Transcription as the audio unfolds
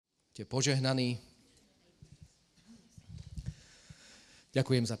Buďte požehnaní.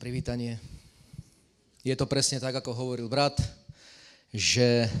 Ďakujem za privítanie. Je to presne tak, ako hovoril brat,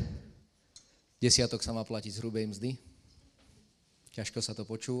 že desiatok sa má platiť z hrubej mzdy. Ťažko sa to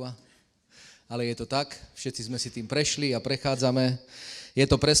počúva, ale je to tak. Všetci sme si tým prešli a prechádzame. Je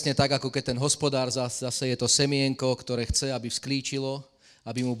to presne tak, ako keď ten hospodár zase je to semienko, ktoré chce, aby vzklíčilo,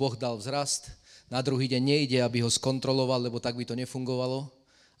 aby mu Boh dal vzrast. Na druhý deň nejde, aby ho skontroloval, lebo tak by to nefungovalo.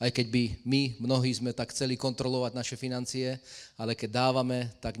 Aj keď by mnohí sme tak chceli kontrolovať naše financie, ale keď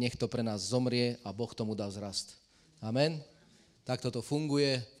dávame, tak nech to pre nás zomrie a Boh tomu dá vzrast. Amen. Takto to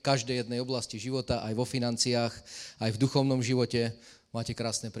funguje v každej jednej oblasti života, aj vo financiách, aj v duchovnom živote. Máte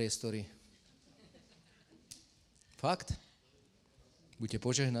krásne priestory. Fakt? Buďte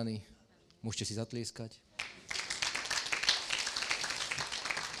požehnaní. Môžete si zatlieskať.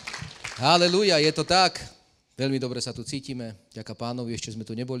 Halelúja, je to tak. Veľmi dobre sa tu cítime. Ďaká Pánovi, ešte sme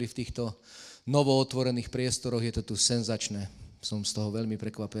tu neboli v týchto novootvorených priestoroch. Je to tu senzačné. Som z toho veľmi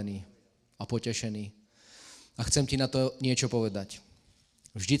prekvapený a potešený. A chcem ti na to niečo povedať.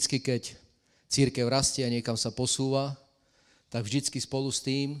 Vždycky, keď cirkev rastie a niekam sa posúva, tak vždycky spolu s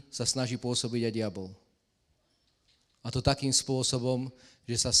tým sa snaží pôsobiť aj diabol. A to takým spôsobom,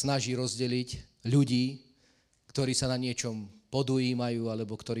 že sa snaží rozdeliť ľudí, ktorí sa na niečom podujímajú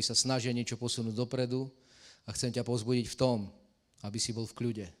alebo ktorí sa snažia niečo posunúť dopredu. A chcem ťa povzbudiť v tom, aby si bol v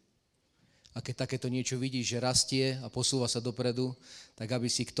kľude. A keď takéto niečo vidíš, že rastie a posúva sa dopredu, tak aby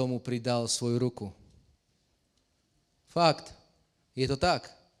si k tomu pridal svoju ruku. Fakt, je to tak.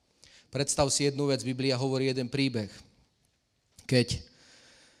 Predstav si jednu vec, Biblia hovorí jeden príbeh. Keď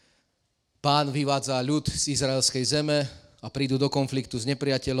Pán vyvádza ľud z izraelskej zeme a prídu do konfliktu s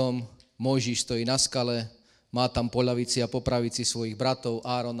nepriateľom, Mojžiš stojí na skale, má tam po ľavici a po pravici svojich bratov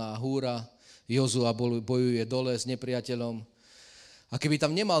Árona a Húra, Jozua bojuje dole s nepriateľom. A keby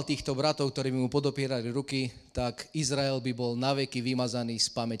tam nemal týchto bratov, ktorí by mu podopierali ruky, tak Izrael by bol naveky vymazaný z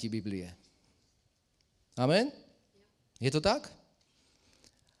pamäti Biblie. Amen? Je to tak?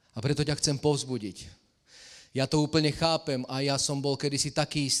 A preto ťa chcem povzbudiť. Ja to úplne chápem a ja som bol kedysi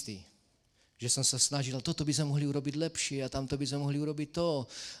taký istý, že som sa snažil, toto by sme mohli urobiť lepšie a tamto by sme mohli urobiť to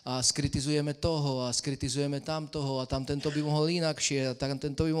a skritizujeme toho a skritizujeme tamtoho a tam tento by mohol inakšie a tam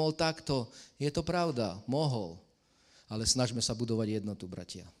tento by mohol takto. Je to pravda, mohol, ale snažme sa budovať jednotu,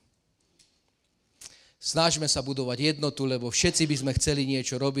 bratia. Snažme sa budovať jednotu, lebo všetci by sme chceli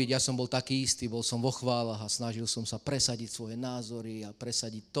niečo robiť. Ja som bol taký istý, bol som vo chválach a snažil som sa presadiť svoje názory a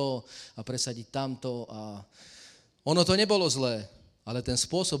presadiť to a presadiť tamto a ono to nebolo zlé. Ale ten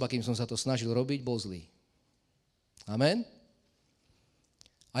spôsob, akým som sa to snažil robiť, bol zlý. Amen?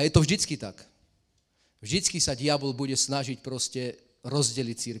 A je to vždycky tak. Vždycky sa diabol bude snažiť proste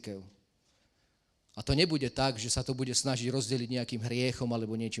rozdeliť cirkev. A to nebude tak, že sa to bude snažiť rozdeliť nejakým hriechom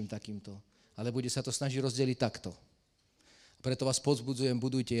alebo niečím takýmto. Ale bude sa to snažiť rozdeliť takto. Preto vás povzbudzujem,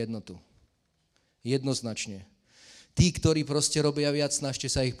 budujte jednotu. Jednoznačne. Tí, ktorí proste robia viac, snažte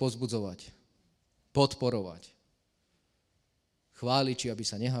sa ich povzbudzovať. Podporovať. Chváliči, aby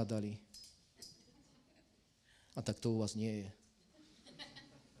sa nehádali. A tak to u vás nie je.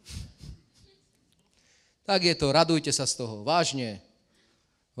 Tak je to, radujte sa z toho. Vážne.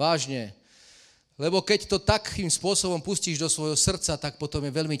 Vážne. Lebo keď to takým spôsobom pustíš do svojho srdca, tak potom je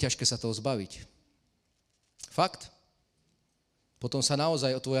veľmi ťažké sa toho zbaviť. Fakt. Potom sa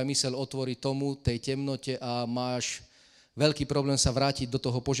naozaj tvoja myseľ otvorí tomu, tej temnote a máš veľký problém sa vrátiť do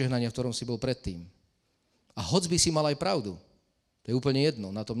toho požehnania, v ktorom si bol predtým. A hoď by si mal aj pravdu. To je úplne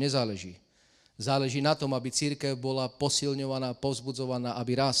jedno, na tom nezáleží. Záleží na tom, aby cirkev bola posilňovaná, povzbudzovaná,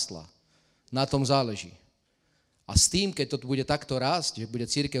 aby rástla. Na tom záleží. A s tým, keď to bude takto rásť, že bude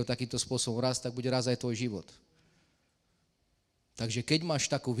cirkev takýmto spôsobom rásť, tak bude rásť aj tvoj život. Takže keď máš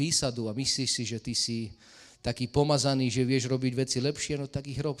takú výsadu a myslíš si, že ty si taký pomazaný, že vieš robiť veci lepšie, no tak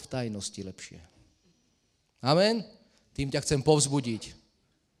ich rob v tajnosti lepšie. Amen? Tým ťa chcem povzbudiť.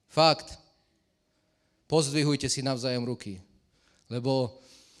 Fakt. Pozdvihujte si navzájom ruky. Lebo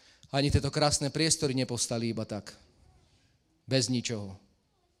ani tieto krásne priestory nepovstali iba tak, bez ničoho.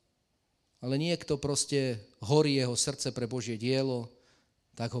 Ale niekto proste horí jeho srdce pre Božie dielo,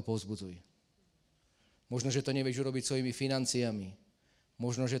 tak ho povzbudzuj. Možno, že to nevieš urobiť svojimi financiami,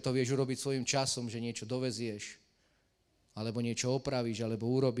 možno, že to vieš urobiť svojim časom, že niečo dovezieš, alebo niečo opravíš, alebo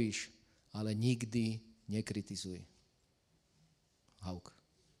urobíš, ale nikdy nekritizuj. Hauk.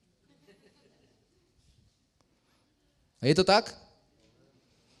 A je to tak?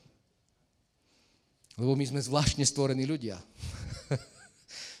 Lebo my sme zvláštne stvorení ľudia.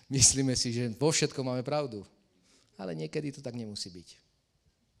 Myslíme si, že vo všetkom máme pravdu. Ale niekedy to tak nemusí byť.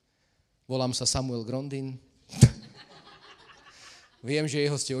 Volám sa Samuel Grondin. Viem, že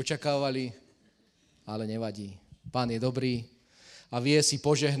jeho ste očakávali, ale nevadí. Pán je dobrý a vie si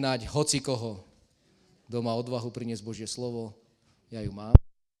požehnať hocikoho. Kto má odvahu priniesť Božie slovo, ja ju mám.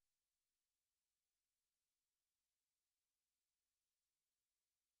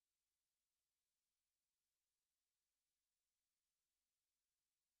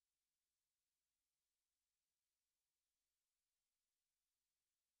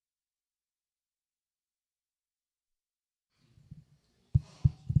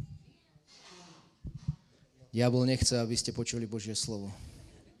 Diabol nechce, aby ste počuli Božie slovo.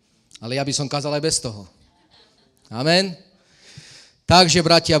 Ale ja by som kázal aj bez toho. Amen. Takže,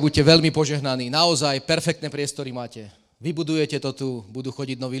 bratia, buďte veľmi požehnaní. Naozaj perfektné priestory máte. Vybudujete to tu, budú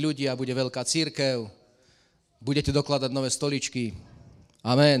chodiť noví ľudia, bude veľká cirkev, budete dokladať nové stoličky.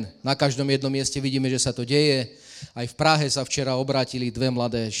 Amen. Na každom jednom mieste vidíme, že sa to deje. Aj v Prahe sa včera obrátili dve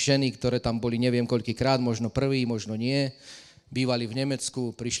mladé ženy, ktoré tam boli neviem koľkýkrát, možno prvý, možno nie. Bývali v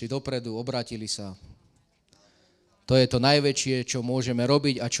Nemecku, prišli dopredu, obrátili sa. To je to najväčšie, čo môžeme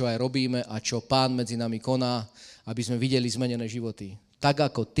robiť a čo aj robíme a čo Pán medzi nami koná, aby sme videli zmenené životy. Tak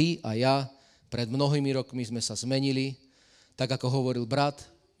ako ty a ja, pred mnohými rokmi sme sa zmenili, tak ako hovoril brat,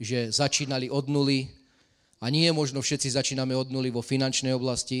 že začínali od nuly a nie možno všetci začíname od nuly vo finančnej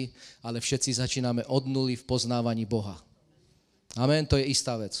oblasti, ale všetci začíname od nuly v poznávaní Boha. Amen, to je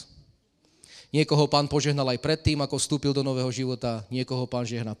istá vec. Niekoho Pán požehnal aj predtým, ako vstúpil do nového života, niekoho Pán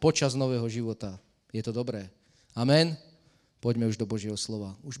žehná počas nového života. Je to dobré. Amen. Poďme už do Božieho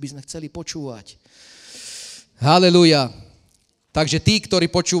slova. Už by sme chceli počúvať. Halelúja. Takže tí,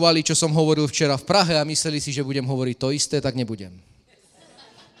 ktorí počúvali, čo som hovoril včera v Prahe a mysleli si, že budem hovoriť to isté, tak nebudem.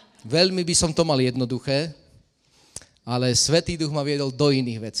 Veľmi by som to mal jednoduché, ale Svätý Duch ma viedol do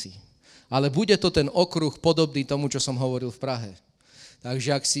iných vecí. Ale bude to ten okruh podobný tomu, čo som hovoril v Prahe.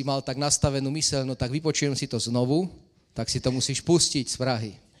 Takže ak si mal tak nastavenú myseľ, no tak vypočujem si to znovu, tak si to musíš pustiť z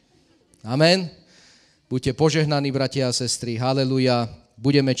Prahy. Amen. Buďte požehnaní, bratia a sestry, haleluja.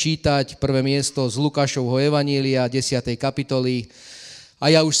 Budeme čítať prvé miesto z Lukášovho evanília, 10. kapitoly.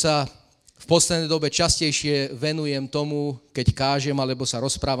 A ja už sa v poslednej dobe častejšie venujem tomu, keď kážem, alebo sa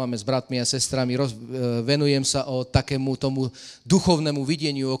rozprávame s bratmi a sestrami, venujem sa o takému tomu duchovnému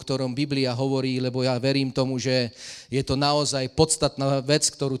videniu, o ktorom Biblia hovorí, lebo ja verím tomu, že je to naozaj podstatná vec,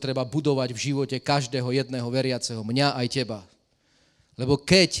 ktorú treba budovať v živote každého jedného veriaceho, mňa aj teba. Lebo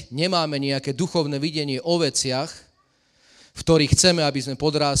keď nemáme nejaké duchovné videnie o veciach, v ktorých chceme, aby sme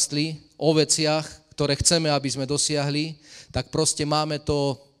podrástli, o veciach, ktoré chceme, aby sme dosiahli, tak proste máme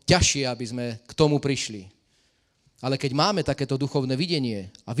to ťažšie, aby sme k tomu prišli. Ale keď máme takéto duchovné videnie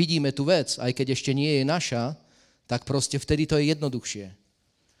a vidíme tú vec, aj keď ešte nie je naša, tak proste vtedy to je jednoduchšie.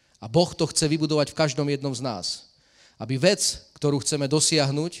 A Boh to chce vybudovať v každom jednom z nás. Aby vec, ktorú chceme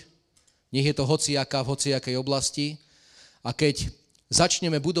dosiahnuť, nech je to hociaká v hociakej oblasti, a keď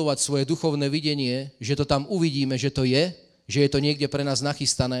začneme budovať svoje duchovné videnie, že to tam uvidíme, že je to niekde pre nás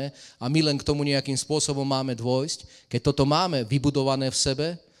nachystané a my len k tomu nejakým spôsobom máme dôjsť, keď toto máme vybudované v sebe,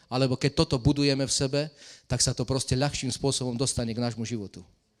 alebo keď toto budujeme v sebe, tak sa to proste ľahším spôsobom dostane k nášmu životu.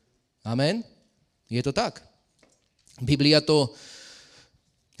 Amen? Je to tak? Biblia to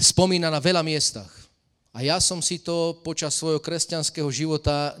spomína na veľa miestach. A ja som si to počas svojho kresťanského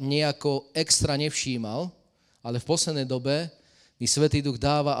života nejako extra nevšímal, ale v poslednej dobe mi Svätý Duch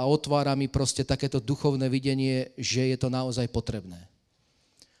dáva a otvára mi proste takéto duchovné videnie, že je to naozaj potrebné.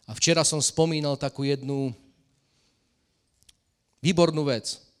 A včera som spomínal takú jednu výbornú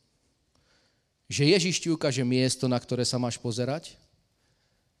vec, že Ježiš ti ukáže miesto, na ktoré sa máš pozerať,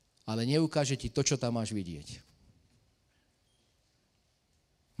 ale neukáže ti to, čo tam máš vidieť.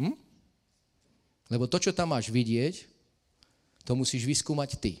 Lebo to, čo tam máš vidieť, to musíš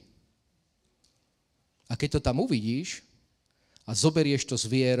vyskúmať ty. A keď to tam uvidíš, a zoberieš to s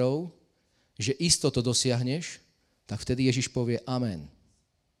vierou, že isto to dosiahneš, tak vtedy Ježiš povie amen.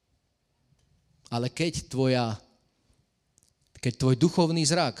 Ale keď tvoj duchovný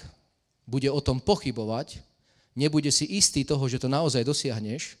zrak bude o tom pochybovať, nebude si istý toho, že to naozaj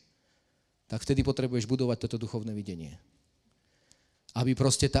dosiahneš, tak vtedy potrebuješ budovať toto duchovné videnie. Aby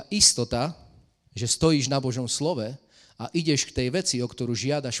proste tá istota, že stojíš na Božom slove a ideš k tej veci, o ktorú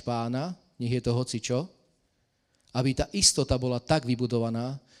žiadaš Pána, nech je to hocičo, aby tá istota bola tak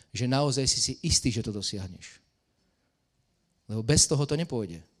vybudovaná, že naozaj si istý, že to dosiahneš. Lebo bez toho to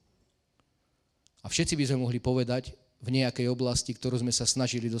nepôjde. A všetci by sme mohli povedať v nejakej oblasti, ktorú sme sa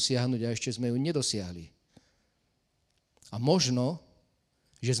snažili dosiahnuť a ešte sme ju nedosiahli. A možno,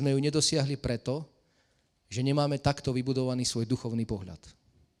 že sme ju nedosiahli preto, že nemáme takto vybudovaný svoj duchovný pohľad.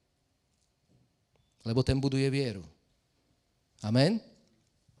 Lebo ten buduje vieru. Amen?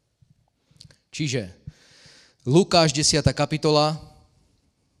 Čiže Lukáš 10. kapitola,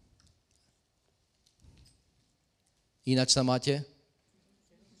 Ináč sa máte?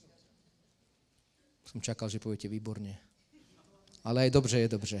 Som čakal, že poviete výborne. Ale aj dobře je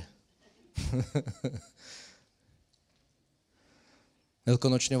dobře.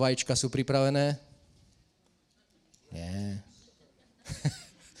 Veľkonočné vajíčka sú pripravené? Nie.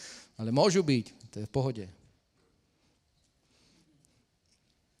 Ale môžu byť, to je v pohode.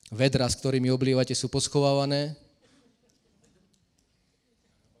 Vedra, s ktorými oblievate, sú poschovávané?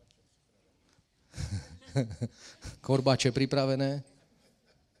 Korbáče pripravené?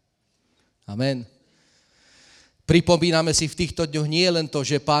 Amen. Pripomíname si v týchto dňoch nie len to,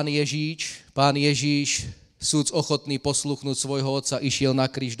 že Pán Ježíš, súc ochotný posluchnúť svojho otca, išiel na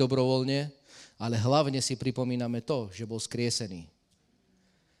kríž dobrovoľne, ale hlavne si pripomíname to, že bol skriesený.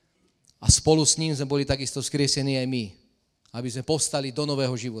 A spolu s ním sme boli takisto skriesení aj my, aby sme povstali do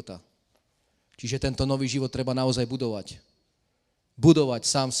nového života. Čiže tento nový život treba naozaj budovať. Budovať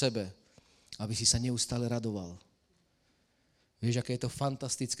sám sebe, aby si sa neustále radoval. Vieš, aké je to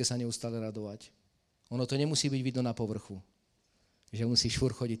fantastické sa neustále radovať? Ono to nemusí byť vidno na povrchu, že musíš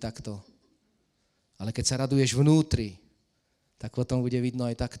furt chodiť takto. Ale keď sa raduješ vnútri, tak potom bude vidno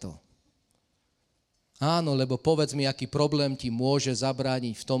aj takto. Áno, lebo povedz mi, aký problém ti môže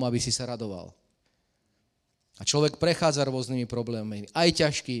zabrániť v tom, aby si sa radoval. A človek prechádza rôznymi problémami, aj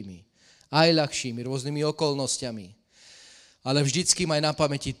ťažkými, aj ľahšími, rôznymi okolnostiami. Ale vždycky maj na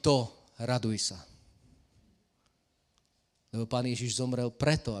pamäti to, raduj sa. Lebo Pán Ježiš zomrel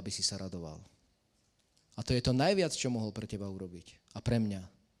preto, aby si sa radoval. A to je to najviac, čo mohol pre teba urobiť. A pre mňa.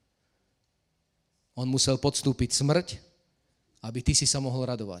 On musel podstúpiť smrť, aby ty si sa mohol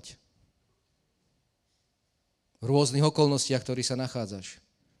radovať. V rôznych okolnostiach, v ktorých sa nachádzaš.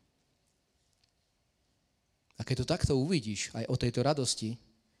 A keď to takto uvidíš, aj o tejto radosti,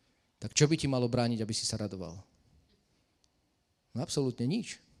 tak čo by ti malo brániť, aby si sa radoval? No absolútne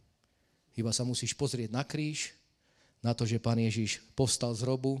nič. Iba sa musíš pozrieť na kríž, na to, že Pán Ježiš povstal z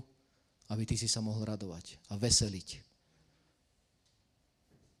hrobu, aby ty si sa mohol radovať a veseliť.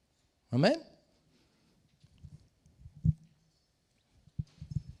 Amen?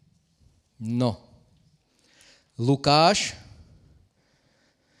 No. Lukáš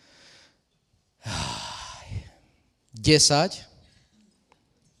 10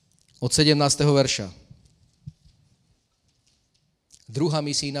 od 17. verša. Druhá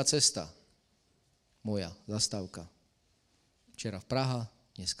misijná cesta. Moja zastávka. Včera v Praha,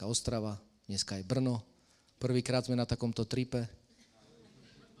 dneska Ostrava, dneska aj Brno. Prvýkrát sme na takomto tripe.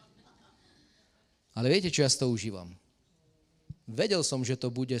 Ale viete, čo ja z toho užívam? Vedel som, že to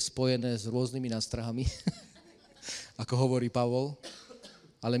bude spojené s rôznymi nástrahami, ako hovorí Pavol,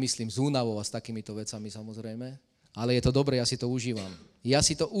 ale myslím s únavou a s takýmito vecami samozrejme. Ale je to dobré, ja si to užívam.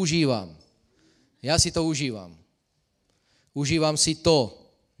 Užívam si to,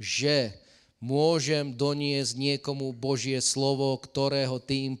 že môžem doniesť niekomu Božie slovo, ktorého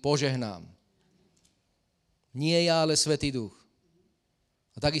tým požehnám. Nie ja, ale Svätý Duch.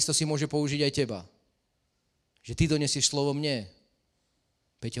 A takisto si môže použiť aj teba. Že ty donesieš slovo mne.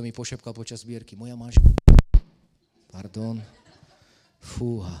 Peťo mi pošepkal počas zbierky. Moja manželka. Pardon.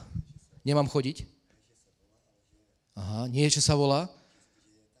 Fúha. Nemám chodiť? Aha, nie, čo sa volá?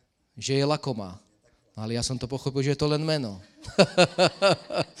 Že je lakomá. Ale ja som to pochopil, že je to len meno.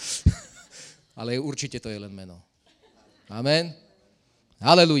 Ale určite to je len meno. Amen.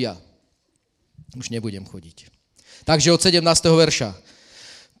 Halelúja. Už nebudem chodiť. Takže od 17. verša.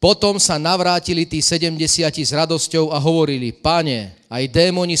 Potom sa navrátili tí 70 s radosťou a hovorili, Pane, aj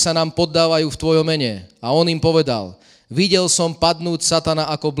démoni sa nám poddávajú v tvojom mene. A on im povedal, videl som padnúť satana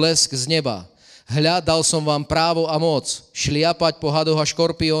ako blesk z neba. Hľa, dal som vám právo a moc, šliapať po hadoch a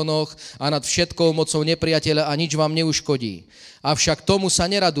škorpiónoch a nad všetkou mocou nepriateľa a nič vám neuškodí. Avšak tomu sa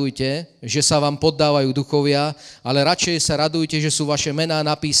neradujte, že sa vám poddávajú duchovia, ale radšej sa radujte, že sú vaše mená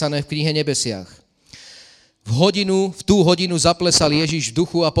napísané v knihe nebesiach. V tú hodinu zaplesal Ježiš v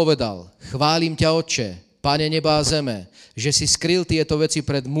duchu a povedal, chválim ťa, Otče, Pane neba a zeme, že si skryl tieto veci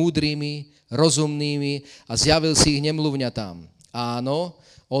pred múdrymi, rozumnými a zjavil si ich nemluvňatám. Áno,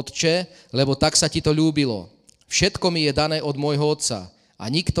 Otče, lebo tak sa ti to ľúbilo. Všetko mi je dané od môjho Otca a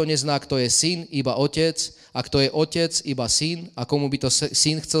nikto nezná, kto je syn, iba Otec, a kto je Otec, iba syn, a komu by to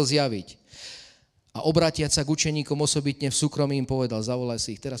syn chcel zjaviť. A obrátiac sa k učeníkom osobitne v súkromí im povedal, zavolaj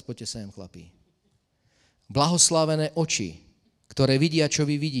si ich, teraz poďte sem, chlapí. Blahoslavené oči, ktoré vidia, čo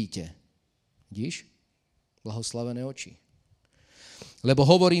vy vidíte. Vidíš? Blahoslavené oči. Lebo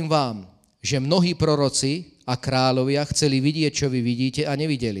hovorím vám, že mnohí proroci a kráľovia chceli vidieť, čo vy vidíte a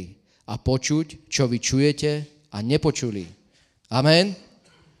nevideli. A počuť, čo vy čujete a nepočuli. Amen.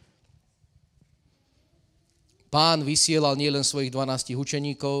 Pán vysielal nielen svojich 12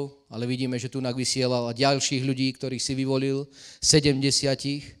 učeníkov, ale vidíme, že tu vysielal ďalších ľudí, ktorých si vyvolil, 70.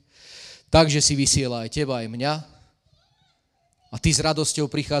 Takže si vysiela aj teba, aj mňa. A ty s radosťou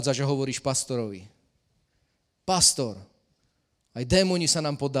prichádzaš a hovoríš pastorovi. Pastor, aj démoni sa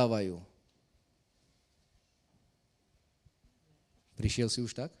nám podávajú. Prišiel si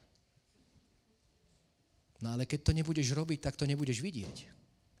už tak? No ale keď to nebudeš robiť, tak to nebudeš vidieť.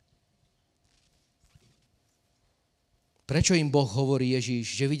 Prečo im Boh hovorí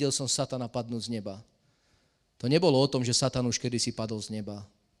Ježíš, že videl som satana padnúť z neba? To nebolo o tom, že Satan už kedysi padol z neba.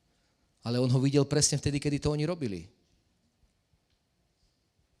 Ale on ho videl presne vtedy, kedy to oni robili.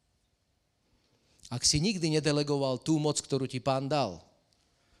 Ak si nikdy nedelegoval tú moc, ktorú ti Pán dal,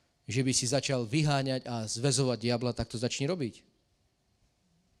 že by si začal vyháňať a zväzovať diabla, tak to začni robiť.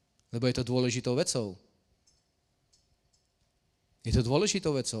 Lebo je to dôležitou vecou. Je to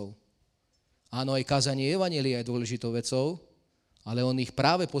dôležitou vecou. Áno, aj kázanie evanjelia je dôležitou vecou, ale on ich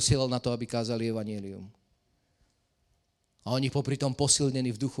práve posielal na to, aby kázali evanjelium. A oni popri tom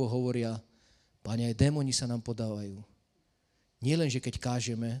posilnení v duchu hovoria, Pane, aj démoni sa nám podávajú. Nie len, že keď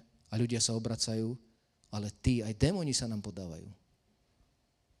kážeme a ľudia sa obracajú, ale aj démoni sa nám podávajú.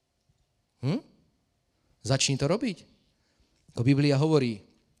 Začni to robiť. Ako Biblia hovorí,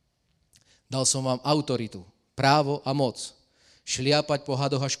 dal som vám autoritu, právo a moc, šliapať po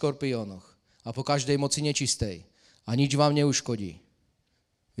hadoch a škorpiónoch a po každej moci nečistej a nič vám neuškodí.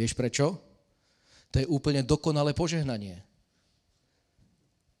 Vieš prečo? To je úplne dokonalé požehnanie.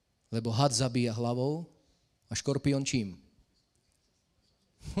 Lebo had zabíja hlavou a škorpión čím?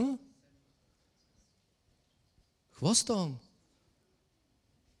 Chvostom.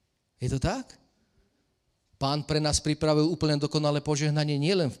 Je to tak? Pán pre nás pripravil úplne dokonalé požehnanie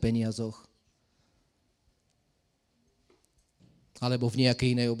nielen v peniazoch, alebo v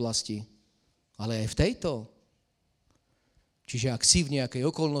nejakej inej oblasti, ale aj v tejto. Čiže ak si v nejakej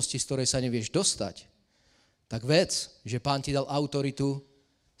okolnosti, z ktorej sa nevieš dostať, tak vec, že Pán ti dal autoritu,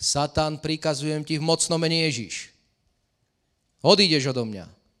 Satan, prikazujem ti v mocnom mene Ježiš. Odídeš odo mňa.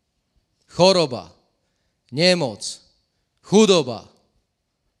 Choroba, nemoc, chudoba,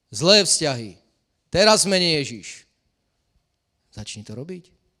 zlé vzťahy. Teraz v mene Ježiš. Začni to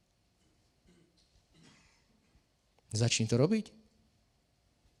robiť. Začni to robiť.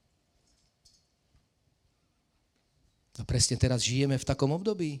 A presne teraz žijeme v takom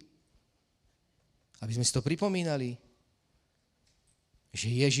období, aby sme si to pripomínali, že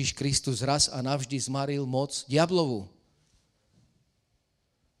Ježiš Kristus raz a navždy zmaril moc diablovu.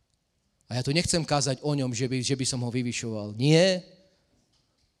 A ja tu nechcem kázať o ňom, že by som ho vyvyšoval. Nie,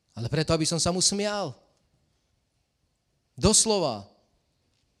 ale preto, aby som sa mu smial. Doslova.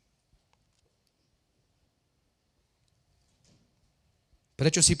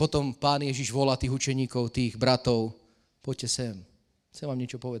 Prečo si potom Pán Ježiš volá tých učeníkov, tých bratov? Poďte sem, chcem vám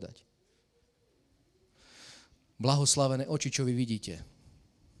niečo povedať. Blahoslavené oči, čo vy vidíte.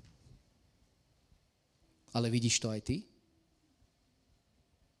 Ale vidíš to aj ty?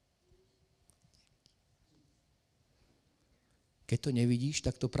 Keď to nevidíš,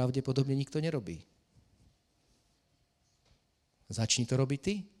 tak to pravdepodobne nikto nerobí. Začni to robiť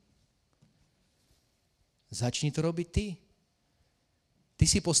ty. Začni to robiť ty. Ty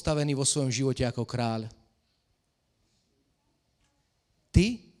si postavený vo svojom živote ako kráľ.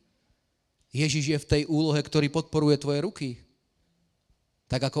 Ty? Ježiš je v tej úlohe, ktorý podporuje tvoje ruky.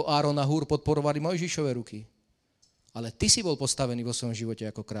 Tak ako Áron a Húr podporovali Mojžišove ruky. Ale ty si bol postavený vo svojom živote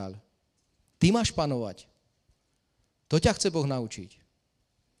ako kráľ. Ty máš panovať. To ťa chce Boh naučiť.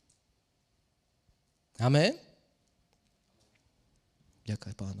 Amen?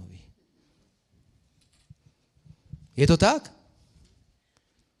 Ďakujem Pánovi. Je to tak?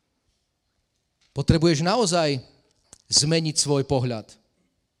 Potrebuješ naozaj zmeniť svoj pohľad.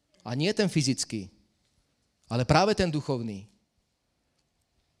 A nie ten fyzický, ale práve ten duchovný.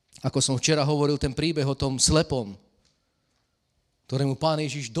 Ako som včera hovoril, ten príbeh o tom slepom, ktorému Pán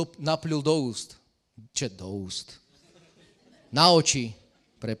Ježiš napľul do úst. Do úst? Na oči.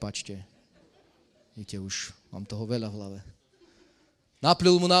 Prepáčte. Vidíte, už mám toho veľa v hlave.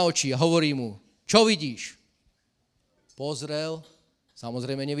 Napľul mu na oči a hovorí mu, čo vidíš? Pozrel,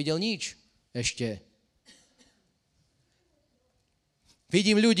 samozrejme nevidel nič. Ešte.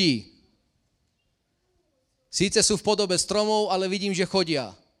 Vidím ľudí. Síce sú v podobe stromov, ale vidím, že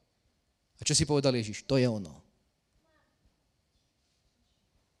chodia. A čo si povedal Ježiš? To je ono.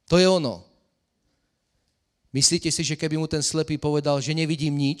 To je ono. Myslíte si, že keby mu ten slepý povedal, že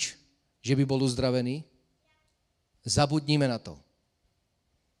nevidím nič, že by bol uzdravený? Zabudnime na to.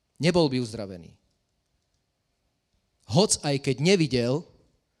 Nebol by uzdravený. Hoc aj keď nevidel,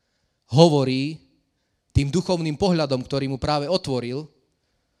 hovorí, tým duchovným pohľadom, ktorý mu práve otvoril,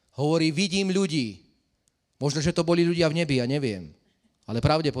 hovorí, vidím ľudí. Možno, že to boli ľudia v nebi, ja neviem. Ale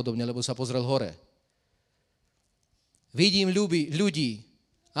pravdepodobne, lebo sa pozrel hore. Vidím ľudí,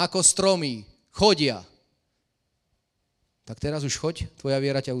 ako stromy chodia. Tak teraz už choď, tvoja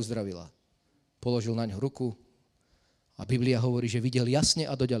viera ťa uzdravila. Položil na ňo ruku a Biblia hovorí, že videl jasne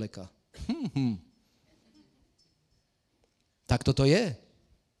a doďaleka. Tak toto je.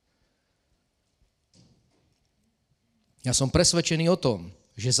 Ja som presvedčený o tom,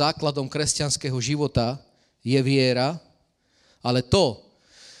 že základom kresťanského života je viera, ale to,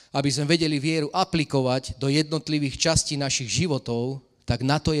 aby sme vedeli vieru aplikovať do jednotlivých častí našich životov, tak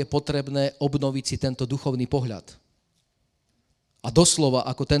na to je potrebné obnoviť si tento duchovný pohľad. A doslova,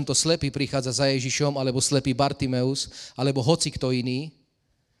 ako tento slepý prichádza za Ježišom, alebo slepý Bartimeus, alebo hoci kto iný,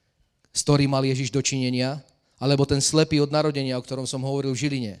 s ktorým mal Ježiš dočinenia, alebo ten slepý od narodenia, o ktorom som hovoril v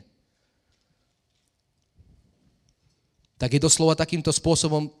Žiline, tak je doslova takýmto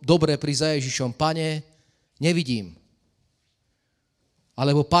spôsobom dobré prísť za Ježišom. Pane, nevidím.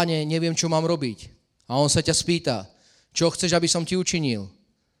 Alebo Pane, neviem, čo mám robiť. A on sa ťa spýta, čo chceš, aby som ti učinil?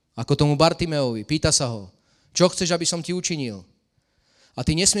 Ako tomu Bartimeovi, pýta sa ho, čo chceš, aby som ti učinil? A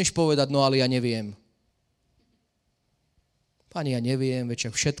ty nesmieš povedať, no ale ja neviem. Pane, ja neviem,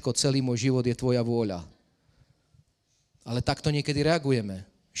 veď všetko, celý môj život je tvoja vôľa. Ale takto niekedy reagujeme.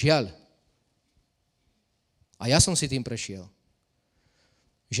 Žiaľ. A ja som si tým prešiel.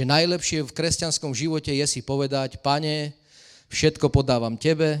 Že najlepšie v kresťanskom živote je si povedať, Pane, všetko podávam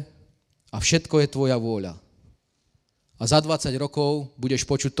tebe a všetko je tvoja vôľa. A za 20 rokov budeš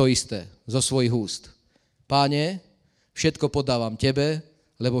počuť to isté zo svojich úst. Páne, všetko podávam tebe,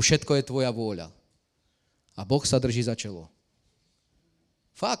 lebo všetko je tvoja vôľa. A Boh sa drží za čelo.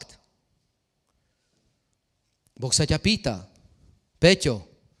 Fakt. Boh sa ťa pýta, Peťo,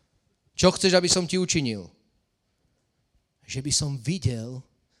 čo chceš, aby som ti učinil? Že by som videl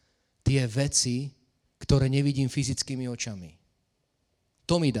tie veci, ktoré nevidím fyzickými očami.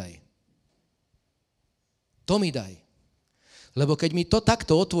 To mi daj. To mi daj. Lebo keď mi to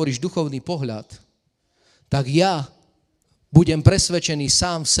takto otvoríš duchovný pohľad, tak ja budem presvedčený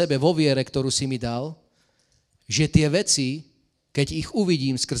sám v sebe vo viere, ktorú si mi dal, že tie veci, keď ich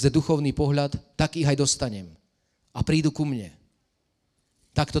uvidím skrze duchovný pohľad, tak ich aj dostanem. A prídu ku mne.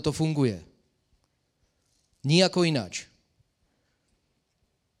 Tak toto funguje. Nijako ináč.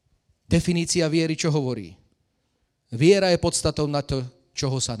 Definícia viery čo hovorí? Viera je podstatou na to,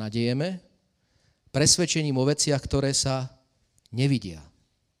 čoho sa nadejeme, presvedčením o veciach, ktoré sa nevidia.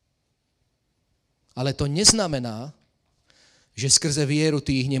 Ale to neznamená, že skrze vieru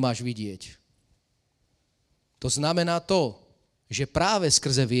ty ich nemáš vidieť. To znamená to, že práve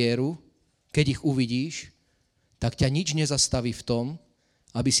skrze vieru, keď ich uvidíš, tak ťa nič nezastaví v tom,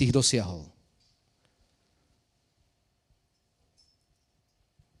 aby si ich dosiahol.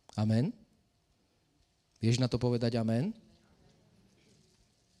 Amen? Vieš na to povedať amen?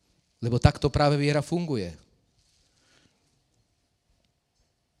 Lebo takto práve viera funguje.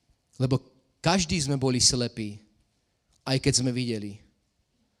 Lebo každý sme boli slepí, aj keď sme videli.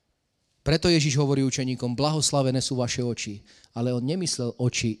 Preto Ježiš hovorí učeníkom, blahoslavené sú vaše oči, ale on nemyslel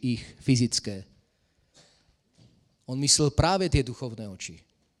oči ich fyzické. On myslel práve tie duchovné oči.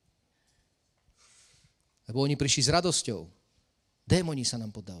 Lebo oni prišli s radosťou. Démoni sa nám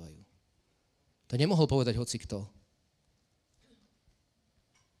podávajú. To nemohol povedať hocikto.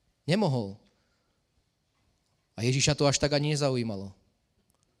 Nemohol. A Ježiša to až tak ani nezaujímalo.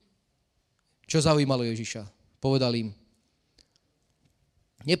 Čo zaujímalo Ježiša? Povedal im,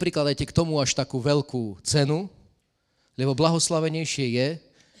 neprikladajte k tomu až takú veľkú cenu, lebo blahoslavenejšie je,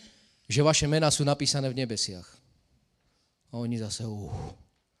 že vaše mená sú napísané v nebesiach. A oni zase,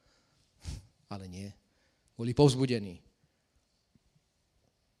 ale nie. Boli povzbudení.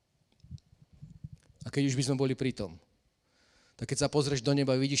 A keď už by sme boli pri tom, tak keď sa pozrieš do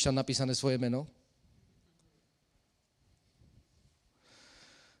neba, vidíš tam napísané svoje meno?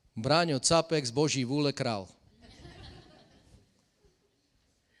 Braňo Capek z Boží vôle král.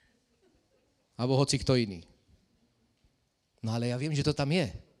 Alebo hoci kto iný. No ale ja viem, že to tam je.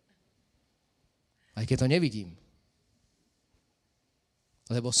 Aj keď to nevidím.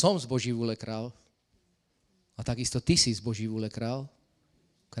 Lebo som z Boží vôle král. A takisto ty si z Boží vôle král.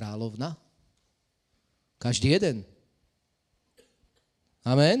 Kráľovna. Každý jeden.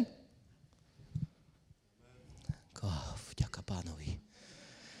 Amen? Vďaka Pánovi.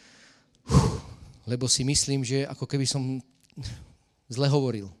 Lebo si myslím, že ako keby som zle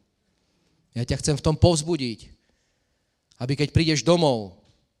hovoril. Ja ťa chcem v tom povzbudiť, aby keď prídeš domov,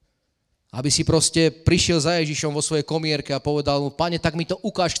 aby si proste prišiel za Ježišom vo svojej komierke a povedal mu, Pane, tak mi to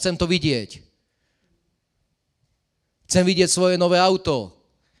ukáž, chcem to vidieť. Chcem vidieť svoje nové auto.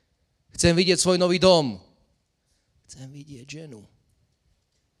 Chcem vidieť svoj nový dom. Chcem vidieť ženu.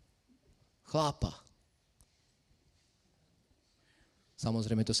 Chlapa.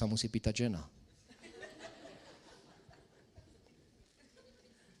 Samozrejme, to sa musí pýtať žena.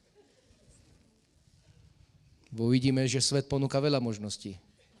 Bo vidíme, že svet ponúka veľa možností.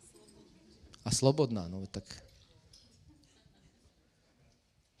 A slobodná, no tak.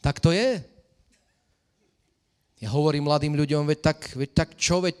 Tak to je. Ja hovorím mladým ľuďom, veď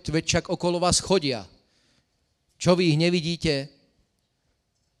však okolo vás chodia. Čo vy ich nevidíte?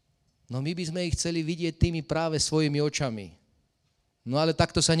 No my by sme ich chceli vidieť tými práve svojimi očami. No ale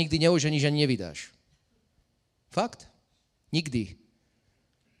takto sa nikdy neoženíš ani nevydáš. Fakt? Nikdy.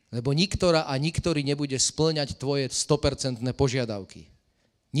 Lebo niktorá a niktorý nebude spĺňať tvoje 100% požiadavky.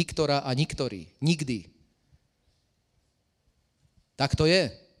 Niktorá a niktorý. Nikdy. Tak to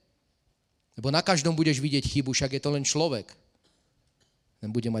je. Lebo na každom budeš vidieť chybu, však je to len človek.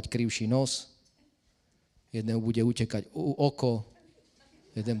 Jeden bude mať krivší nos, jeden bude utekať oko,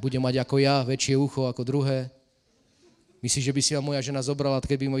 jeden bude mať ako ja väčšie ucho ako druhé. Myslíš, že by si ma moja žena zobrala,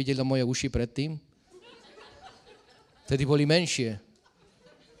 keby ma videla moje uši predtým? Vtedy boli menšie.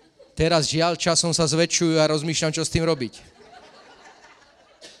 Teraz žiaľ časom sa zväčšujú a rozmýšľam, čo s tým robiť.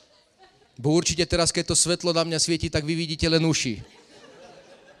 Bo určite teraz, keď to svetlo na mňa svieti, tak vy vidíte len uši.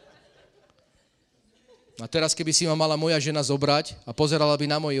 A teraz, keby si ma mala moja žena zobrať a pozerala by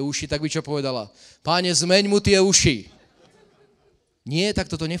na moje uši, tak by čo povedala? Páne, zmeň mu tie uši. Nie, tak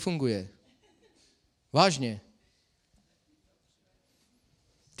toto nefunguje. Vážne.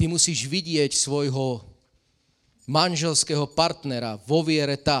 Ty musíš vidieť svojho manželského partnera vo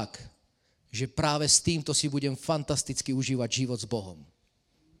viere tak, že práve s týmto si budem fantasticky užívať život s Bohom.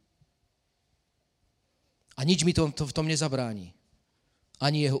 A nič mi to v tom nezabráni.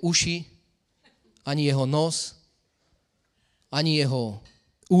 Ani jeho uši, ani jeho nos, ani jeho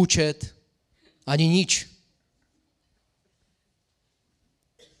účet, ani nič.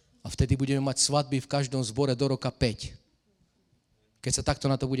 A vtedy budeme mať svadby v každom zbore do roka 5. Keď sa takto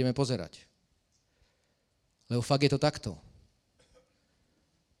na to budeme pozerať. Lebo fakt je to takto.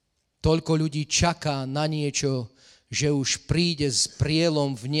 Toľko ľudí čaká na niečo, že už príde s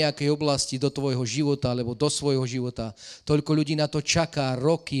prielom v nejakej oblasti do tvojho života alebo do svojho života. Toľko ľudí na to čaká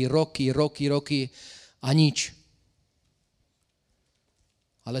roky a nič.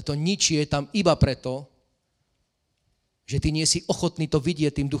 Ale to nič je tam iba preto, že ty nie si ochotný to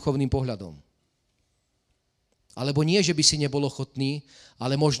vidieť tým duchovným pohľadom. Alebo nie, že by si nebol ochotný,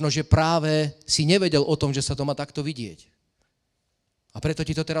 ale možno, že práve si nevedel o tom, že sa to má takto vidieť. A preto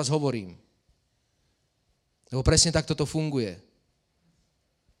ti to teraz hovorím. Lebo presne takto to funguje.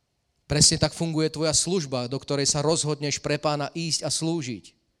 Presne tak funguje tvoja služba, do ktorej sa rozhodneš pre Pána ísť a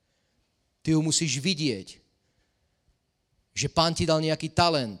slúžiť. Ty ju musíš vidieť, že Pán ti dal nejaký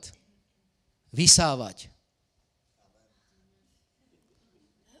talent vysávať.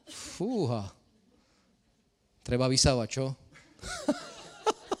 Fúha. Treba vysávať, čo?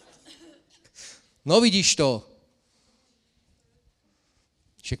 No vidíš to.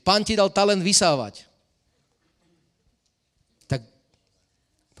 Však Pán ti dal talent vysávať. Tak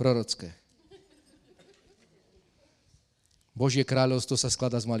prorocké. Božie kráľovstvo sa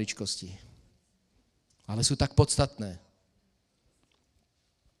skladá z maličkostí. Ale sú tak podstatné.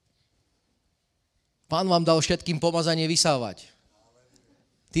 Pán vám dal všetkým pomazanie vysávať.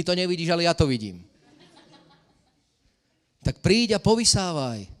 Ty to nevidíš, ale ja to vidím. Tak príď a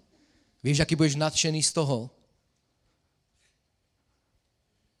povysávaj. Vieš, aký budeš nadšený z toho?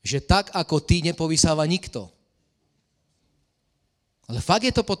 Že tak, ako ty, nepovysáva nikto. Ale fakt je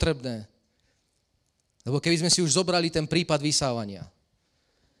to potrebné. Lebo keby sme si už zobrali ten prípad vysávania.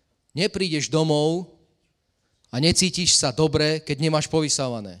 Neprídeš domov a necítiš sa dobre, keď nemáš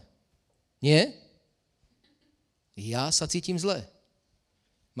povysávané. Nie? Ja sa cítim zle.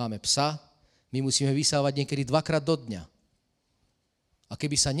 Máme psa, my musíme vysávať niekedy 2-krát do dňa. A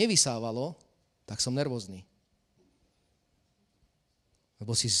keby sa nevysávalo, tak som nervózny.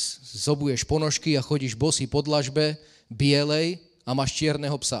 Lebo si zobuješ ponožky a chodíš bosý po dlažbe, bielej a máš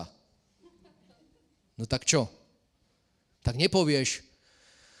čierneho psa. No tak čo? Tak nepovieš,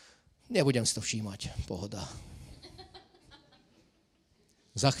 nebudem si to všímať, pohoda.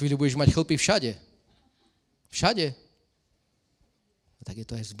 Za chvíľu budeš mať chlpy všade. Všade. A tak je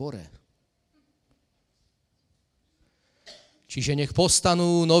to aj v zbore. Čiže nech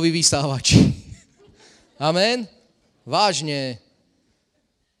postanú noví vysávači. Amen? Vážne.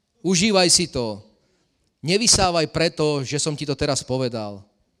 Užívaj si to. Nevysávaj preto, že som ti to teraz povedal.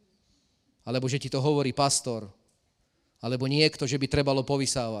 Alebo že ti to hovorí pastor. Alebo niekto, že by trebalo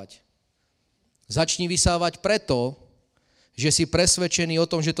povysávať. Začni vysávať preto, že si presvedčený o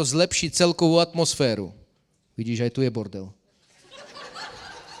tom, že to zlepší celkovú atmosféru. Vidíš, aj tu je bordel.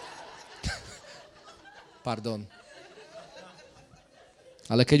 Pardon.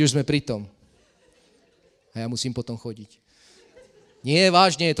 Ale keď už sme pri tom, a ja musím potom chodiť. Nie,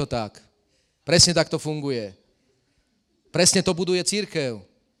 vážne je to tak. Presne tak to funguje. Presne to buduje cirkev.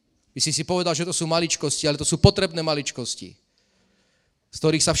 By si povedal, že to sú maličkosti, ale to sú potrebné maličkosti, z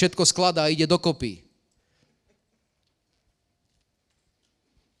ktorých sa všetko skladá a ide dokopy.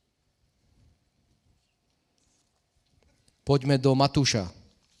 Poďme do Matúša.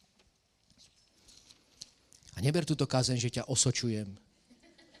 A neber túto kázeň, že ťa osočujem.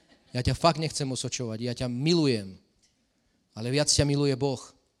 Ja ťa fakt nechcem osočovať, ja ťa milujem. Ale viac ťa miluje Boh.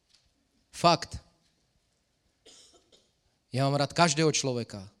 Fakt. Ja mám rád každého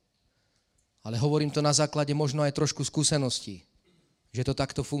človeka. Ale hovorím to na základe možno aj trošku skúseností, že to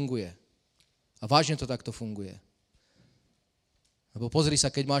takto funguje. A vážne to takto funguje. Lebo pozri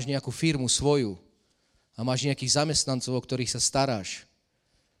sa, keď máš nejakú firmu svoju a máš nejakých zamestnancov, o ktorých sa staráš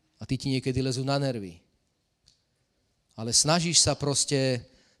a tí ti niekedy lezú na nervy. Ale snažíš sa proste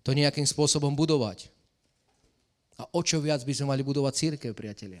to nejakým spôsobom budovať. A o čo viac by sme mali budovať cirkev,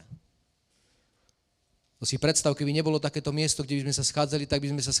 priatelia. To si predstav, keby nebolo takéto miesto, kde by sme sa schádzali, tak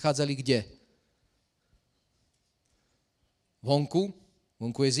by sme sa schádzali kde? Vonku?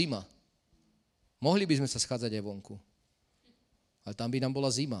 Vonku je zima. Mohli by sme sa schádzať aj vonku. Ale tam by nám bola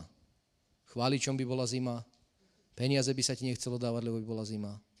zima. Chváličom by bola zima. Peniaze by sa ti nechcelo dávať, lebo by bola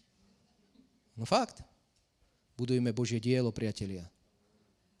zima. No fakt. Budujme Božie dielo, priatelia.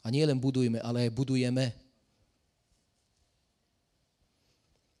 A nie len budujme, ale aj budujeme.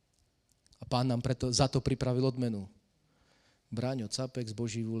 A Pán nám preto za to pripravil odmenu. Braňo Capek z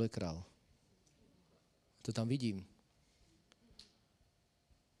Boží vôle král. To tam vidím.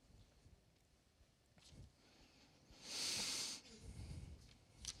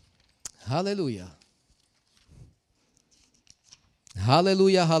 Halelúja.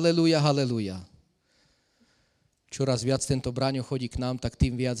 Halelúja, halelúja, halelúja. Čoraz viac tento Braňo chodí k nám, tak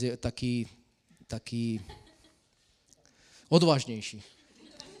tým viac je taký odvážnejší.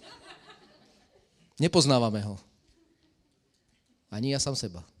 Nepoznávame ho. Ani ja sám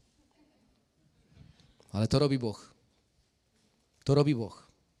seba. Ale to robí Boh. To robí Boh.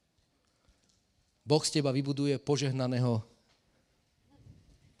 Boh z teba vybuduje požehnaného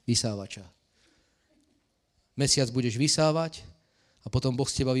vysávača. Mesiac budeš vysávať a potom Boh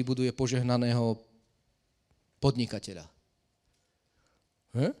z teba vybuduje požehnaného podnikateľa.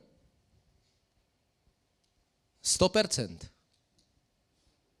 100%.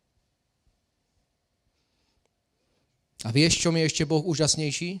 A vieš, čo mi je ešte Boh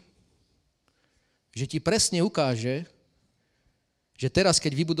úžasnejší? Že ti presne ukáže, že teraz,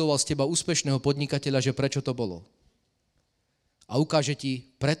 keď vybudoval z teba úspešného podnikateľa, že prečo to bolo. A ukáže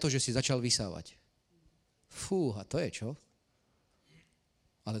ti, pretože si začal vysávať. Fúha, to je čo?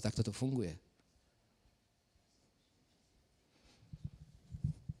 Ale takto to funguje.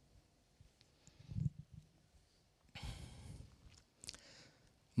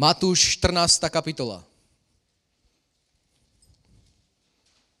 Matúš 14. kapitola.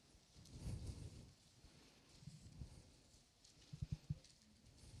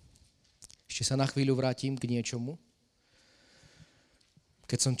 Ešte sa na chvíľu vrátim k niečomu.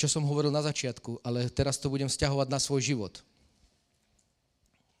 Čo som hovoril na začiatku, ale teraz to budem vzťahovať na svoj život.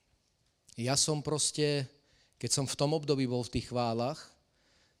 Ja som proste, keď som v tom období bol v tých chválach,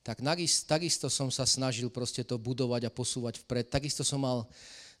 tak takisto som sa snažil proste to budovať a posúvať vpred. Takisto som mal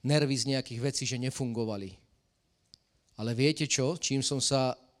nervy z nejakých vecí, že nefungovali. Ale viete čo? Čím som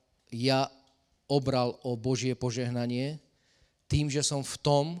sa ja obral o Božie požehnanie? Tým, že som v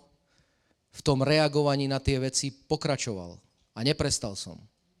tom reagovaní na tie veci pokračoval. A neprestal som.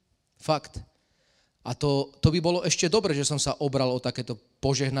 Fakt. A to by bolo ešte dobre, že som sa obral o takéto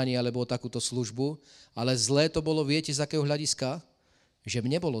požehnanie alebo o takúto službu, ale zlé to bolo, viete, z akého hľadiska? Že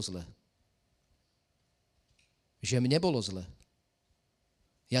mne bolo zle. Že mne bolo zle.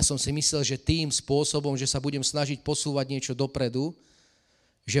 Ja som si myslel, že tým spôsobom, že sa budem snažiť posúvať niečo dopredu,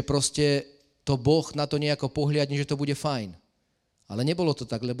 že proste to Boh na to nejako pohliadne, že to bude fajn. Ale nebolo to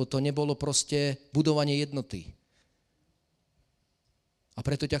tak, lebo to nebolo proste budovanie jednoty. A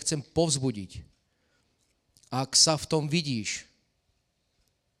preto ťa chcem povzbudiť. Ak sa v tom vidíš,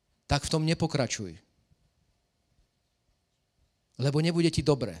 tak v tom nepokračuj. Lebo nebude ti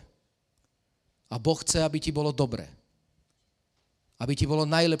dobre. A Boh chce, aby ti bolo dobre. Aby ti bolo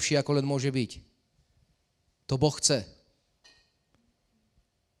najlepšie, ako len môže byť. To Boh chce.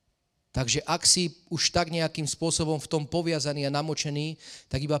 Takže ak si už tak nejakým spôsobom v tom poviazaný a namočený,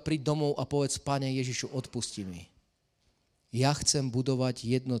 tak iba príď domov a povedz, Pane Ježišu, odpusti mi. Ja chcem budovať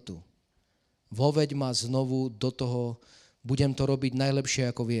jednotu. Voveď ma znovu do toho, budem to robiť najlepšie,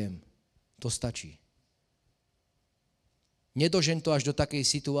 ako viem. To stačí. Nedožeň to až do takej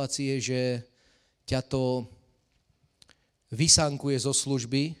situácie, že ťa to vysankuje zo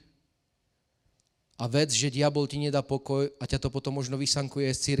služby a vec, že diabol ti nedá pokoj a ťa to potom možno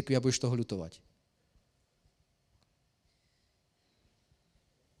vysankuje z cirkvi a budeš toho ľutovať.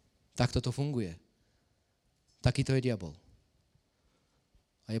 Takto to funguje. Takýto je diabol.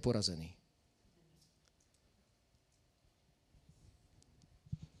 A je porazený.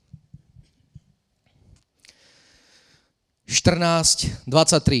 Štrnásť,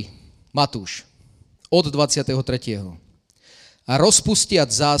 23. Matúš. Od 23. A rozpustiac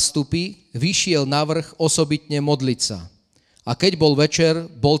zástupy, vyšiel na vrch osobitne modliť sa. A keď bol večer,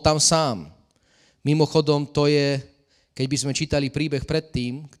 bol tam sám. Mimochodom, to je, keď by sme čítali príbeh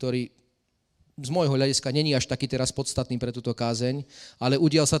predtým, ktorý z môjho hľadiska není až taký teraz podstatný pre túto kázeň, ale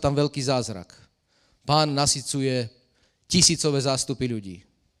udial sa tam veľký zázrak. Pán nasycuje tisícové zástupy ľudí.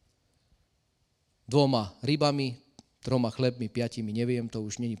 2 rybami, 3 chlebmi, 5, neviem, to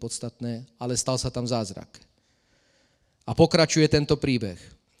už není podstatné, ale stal sa tam zázrak. A pokračuje tento príbeh.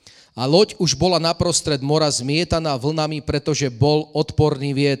 A loď už bola naprostred mora zmietaná vlnami, pretože bol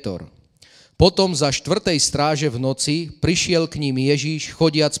odporný vietor. Potom za 4. stráže v noci prišiel k ním Ježíš,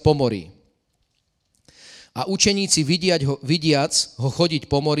 chodiac po mori. A učeníci vidiac ho chodiť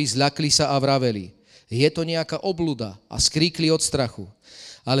po mori, zľakli sa a vraveli: je to nejaká obluda, a skríkli od strachu.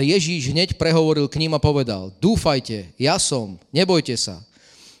 Ale Ježíš hneď prehovoril k ním a povedal: dúfajte, ja som, nebojte sa.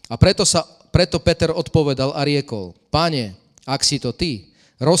 A preto Peter odpovedal a riekol: Pane, ak si to ty,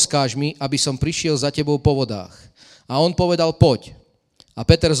 rozkáž mi, aby som prišiel za tebou po vodách. A on povedal: poď. A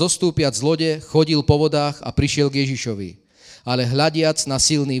Peter zostúpiac z lode chodil po vodách a prišiel k Ježišovi. Ale hľadiac na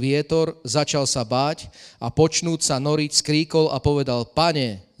silný vietor, začal sa báť a počnúc sa noriť, skríkol a povedal: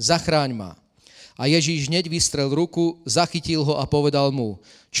 Pane, zachráň ma. A Ježíš hneď vystrel ruku, zachytil ho a povedal mu: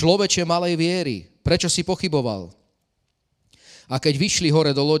 človeče malej viery, prečo si pochyboval? A keď vyšli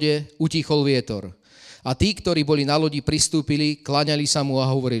hore do lode, utíchol vietor. A tí, ktorí boli na lodi, pristúpili, kláňali sa mu a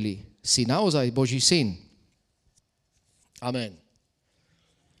hovorili: si naozaj Boží syn. Amen.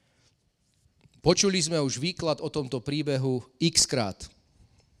 Počuli sme už výklad o tomto príbehu x-krát,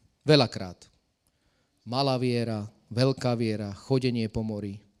 veľakrát. Malá viera, veľká viera, chodenie po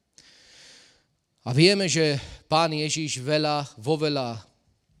mori. A vieme, že Pán Ježiš vo veľa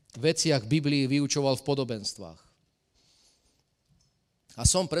veciach v Biblii vyučoval v podobenstvách. A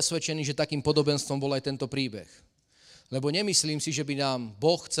som presvedčený, že takým podobenstvom bol aj tento príbeh. Lebo nemyslím si, že by nám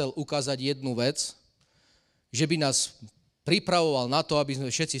Boh chcel ukázať jednu vec, že by nás pripravoval na to, aby sme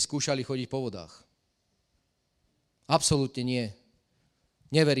všetci skúšali chodiť po vodách. Absolútne nie.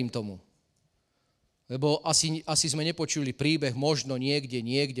 Neverím tomu. Lebo asi sme nepočuli príbeh možno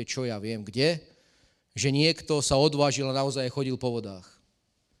niekde, čo ja viem kde, že niekto sa odvážil a naozaj chodil po vodách.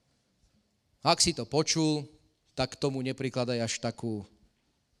 Ak si to počul, tak tomu neprikladaj až takú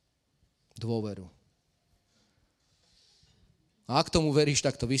dôveru. A ak tomu veríš,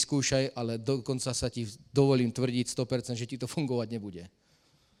 tak to vyskúšaj, ale dokonca sa ti dovolím tvrdiť 100%, že ti to fungovať nebude.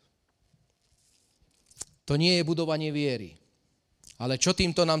 To nie je budovanie viery. Ale čo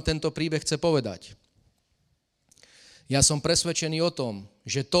týmto nám tento príbeh chce povedať? Ja som presvedčený o tom,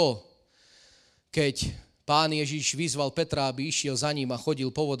 že keď Pán Ježiš vyzval Petra, aby išiel za ním a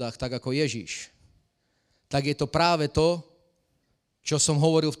chodil po vodách tak ako Ježiš, tak je to práve to, čo som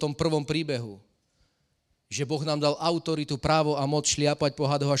hovoril v tom prvom príbehu. Že Boh nám dal autoritu, právo a moc šliapať po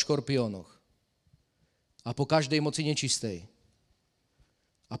hadoch a škorpiónoch. A po každej moci nečistej.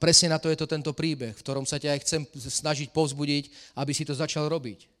 A presne na to je to tento príbeh, v ktorom sa ťa aj chcem snažiť povzbudiť, aby si to začal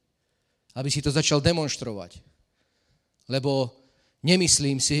robiť. Aby si to začal demonštrovať. Lebo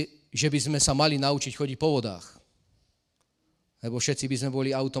nemyslím si, že by sme sa mali naučiť chodiť po vodách. Lebo všetci by sme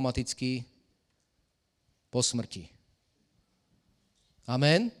boli automaticky po smrti.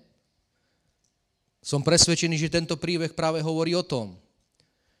 Amen? Som presvedčený, že tento príbeh práve hovorí o tom,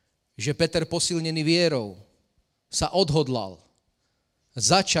 že Peter posilnený vierou sa odhodlal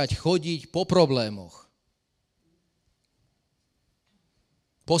začať chodiť po problémoch,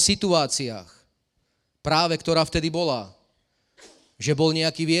 po situáciách, práve ktorá vtedy bola, že bol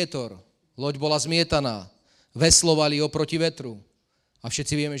nejaký vietor, loď bola zmietaná, veslovali oproti vetru a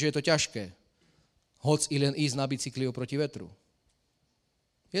všetci vieme, že je to ťažké, hoc i len ísť na bicykli oproti vetru.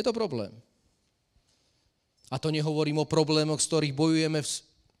 Je to problém. A to nehovorím o problémoch, z ktorých bojujeme v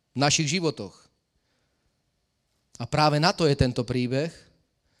našich životoch. A práve na to je tento príbeh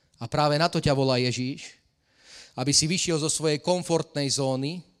a práve na to ťa volá Ježíš, aby si vyšiel zo svojej komfortnej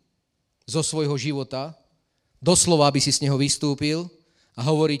zóny, zo svojho života doslova, aby si z neho vystúpil a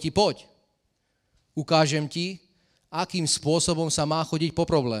hovorí ti, poď, ukážem ti, akým spôsobom sa má chodiť po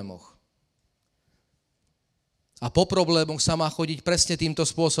problémoch. A po problémoch sa má chodiť presne týmto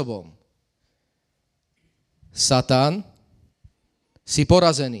spôsobom. Satan, si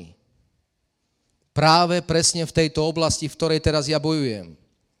porazený. Práve presne v tejto oblasti, v ktorej teraz ja bojujem.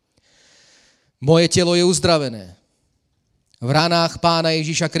 Moje telo je uzdravené. V ranách Pána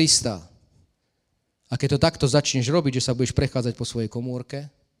Ježiša Krista. A keď to takto začneš robiť, že sa budeš prechádzať po svojej komórke,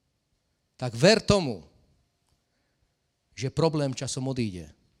 tak ver tomu, že problém časom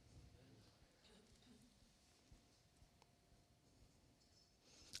odíde.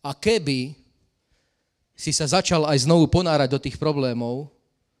 A keby si sa začal aj znovu ponárať do tých problémov,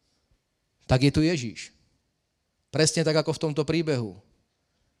 tak je tu Ježiš. Presne tak, ako v tomto príbehu.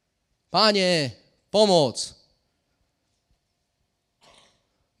 Páne, pomoc!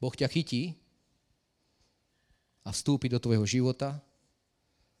 Boh ťa chytí a vstúpi do tvojho života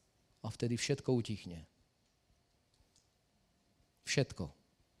a vtedy všetko utichne. Všetko.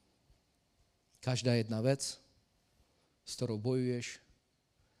 Každá jedna vec, s ktorou bojuješ,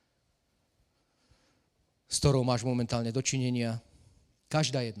 s ktorou máš momentálne dočinenia,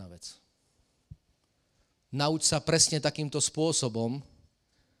 každá jedna vec. Nauč sa presne takýmto spôsobom,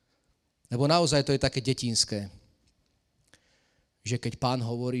 lebo naozaj to je také detinské, že keď Pán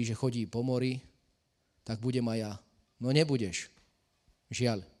hovorí, že chodí po mori, tak budem aj ja. No nebudeš.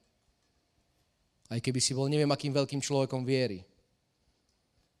 Žiaľ. Aj keby si bol neviem akým veľkým človekom viery.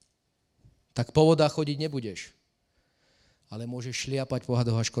 Tak po vodách chodiť nebudeš. Ale môžeš šliapať po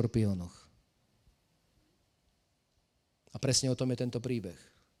hadoch a škorpiónoch. A presne o tom je tento príbeh.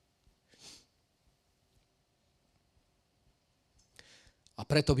 A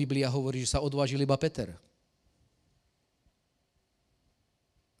preto Biblia hovorí, že sa odvážil iba Peter.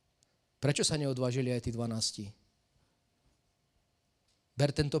 Prečo sa neodvážili aj tí 12? Ber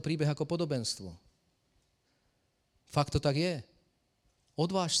tento príbeh ako podobenstvo. Fakt to tak je.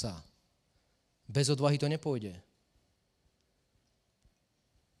 Odváž sa. Bez odvahy to nepôjde.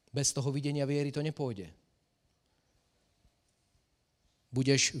 Bez toho videnia viery to nepôjde.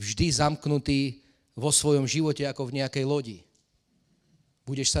 Budeš vždy zamknutý vo svojom živote ako v nejakej lodi.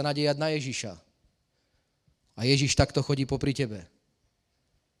 Budeš sa nadejať na Ježiša. A Ježiš takto chodí popri tebe.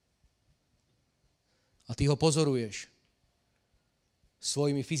 A ty ho pozoruješ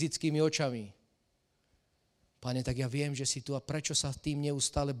svojimi fyzickými očami. Pane, tak ja viem, že si tu a prečo sa tým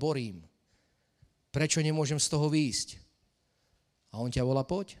neustále borím? Prečo nemôžem z toho výjsť? A on ťa volá,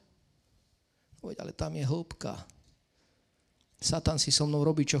 poď. Poď, ale tam je hĺbka. Satan si so mnou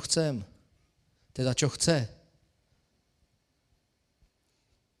robí, čo chcem. Teda, čo chce.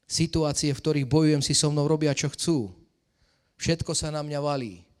 Situácie, v ktorých bojujem, si so mnou robia, čo chcú. Všetko sa na mňa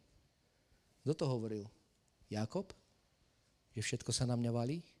valí. Kto to hovoril? Jákob? Že všetko sa na mňa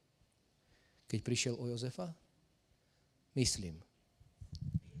valí? Keď prišiel o Jozefa? Myslím.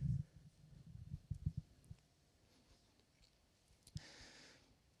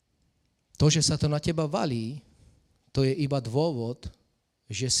 To, že sa to na teba valí, to je iba dôvod,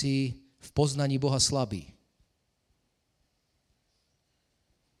 že si v poznaní Boha slabý.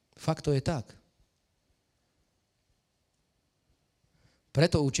 Fakt to je tak.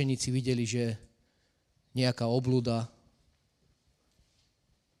 Preto učeníci videli, že nejaká obluda,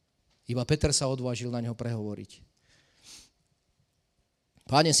 iba Peter sa odvážil na neho prehovoriť.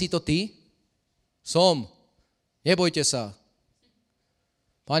 Páne, si to ty? Som. Nebojte sa.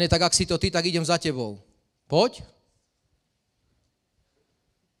 Páne, tak ak si to ty, tak idem za tebou. Poď.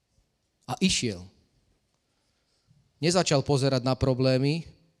 A išiel. Nezačal pozerať na problémy,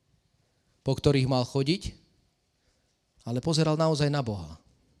 po ktorých mal chodiť, ale pozeral naozaj na Boha,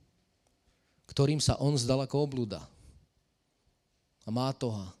 ktorým sa on zdal ako obluda. A má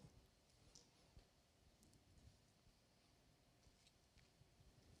toha.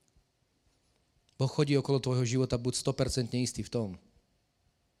 Boh chodí okolo tvojho života, buď 100% istý v tom.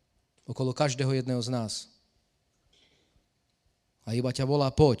 Okolo každého jedného z nás. A iba ťa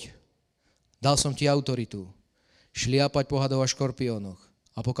volá, poď. Dal som ti autoritu. Šliapať po hadoch a škorpiónoch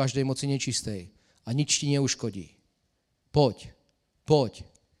a po každej moci nečistej. A nič ti neuškodí. Poď. Poď.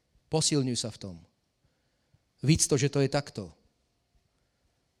 Posilňuj sa v tom. Víc to, že to je takto.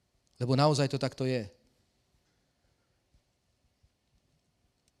 Lebo naozaj to takto je.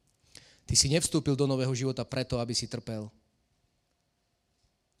 Ty si nevstúpil do nového života preto, aby si trpel.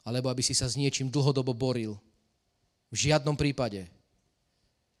 Alebo aby si sa s niečím dlhodobo boril. V žiadnom prípade.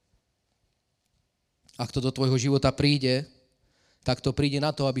 Ak to do tvojho života príde, tak to príde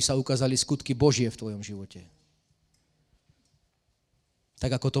na to, aby sa ukázali skutky Božie v tvojom živote.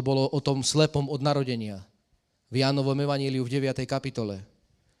 Tak ako to bolo o tom slepom od narodenia. v Jánovom evaníliu v 9. kapitole,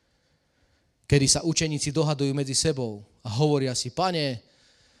 kedy sa učeníci dohadujú medzi sebou a hovoria si, Pane,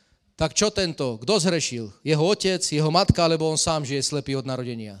 tak čo tento, kto zhrešil? Jeho otec, jeho matka, alebo on sám, že je slepý od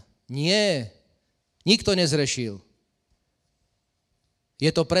narodenia? Nie, nikto nezhrešil.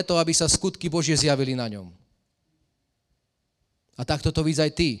 Je to preto, aby sa skutky Božie zjavili na ňom. A takto to vidíš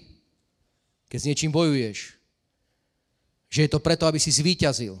aj ty, keď s niečím bojuješ. Že je to preto, aby si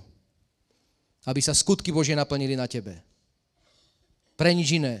zvíťazil. Aby sa skutky Božie naplnili na tebe. Pre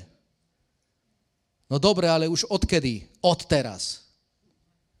nič iné. No dobre, ale už odkedy? Od teraz.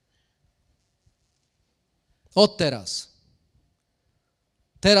 Od teraz.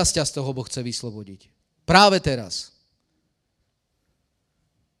 Teraz ťa z toho Boh chce vyslobodiť. Práve teraz.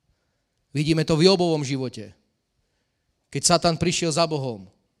 Vidíme to v Jobovom živote. Keď Satan prišiel za Bohom,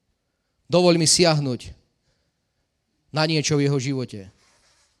 dovoľ mi siahnuť na niečo v jeho živote.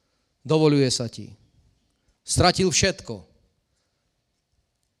 Dovoľuje sa ti. Stratil všetko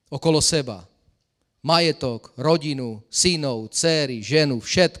okolo seba. Majetok, rodinu, synov, dcéry, ženu,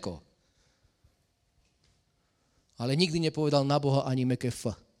 všetko. Ale nikdy nepovedal na Boha ani mäkké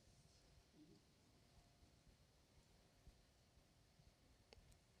F.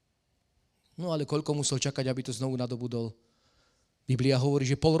 No ale koľko musel čakať, aby to znovu nadobudol? Biblia hovorí,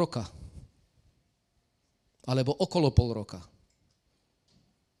 že 0,5 roka. Alebo okolo 0,5 roka.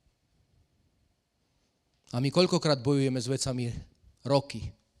 A my koľkokrát bojujeme s vecami roky.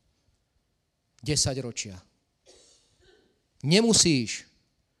 10 ročia. Nemusíš.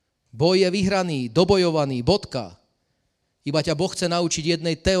 Boj je vyhraný, dobojovaný, bodka. Iba ťa Boh chce naučiť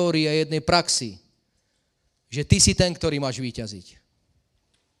jednej teórii a jednej praxi. Že ty si ten, ktorý máš víťaziť.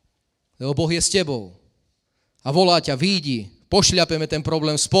 Lebo Boh je s tebou. A volá ťa, výjdi, pošľapeme ten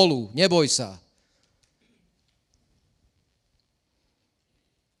problém spolu, neboj sa.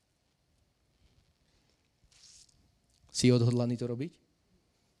 Si odhodlaný to robiť?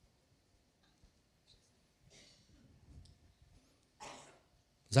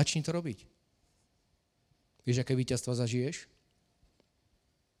 Začni to robiť. Vieš, aké víťazstva zažiješ?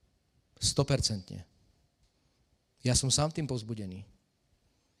 100%. Ja som sám tým povzbudený.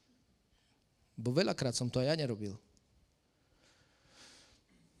 Bo veľakrát som to aj ja nerobil.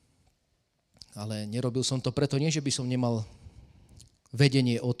 Ale nerobil som to preto, nie že by som nemal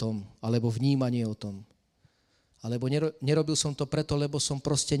vedenie o tom, alebo vnímanie o tom. Alebo nerobil som to preto, lebo som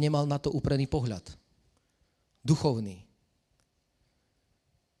proste nemal na to úprený pohľad. Duchovný.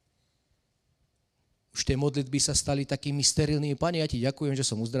 Už tie modlitby sa stali takými sterilnými. Pane, ja ti ďakujem, že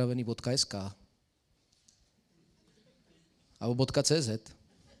som uzdravený.sk alebo .cz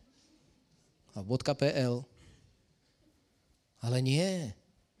a .pl. Ale nie.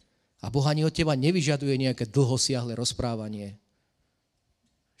 A Boh ani od teba nevyžaduje nejaké dlhosiahle rozprávanie.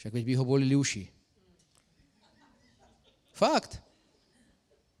 Však veď by ho bolili uši. Fakt.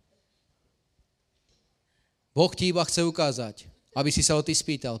 Boh ti iba chce ukázať, aby si sa o ty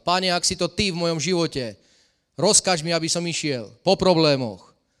spýtal. Pane, ak si to ty v mojom živote, rozkáž mi, aby som išiel po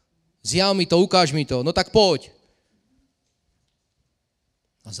problémoch. Zjav mi to, ukáž mi to. No tak poď.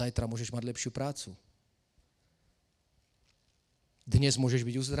 A zajtra môžeš mať lepšiu prácu. Dnes môžeš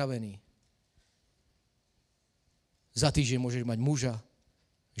byť uzdravený. Za týždeň môžeš mať muža,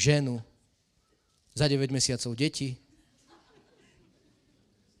 ženu, za 9 mesiacov deti.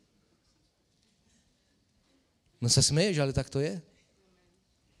 No sa smeješ, ale tak to je.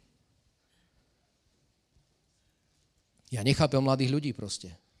 Ja nechápem mladých ľudí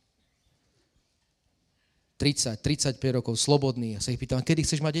proste. 35 rokov, slobodný. Ja sa ich pýtam, kedy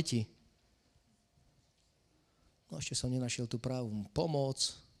chceš mať deti? No ešte som nenašiel tú pravú pomoc.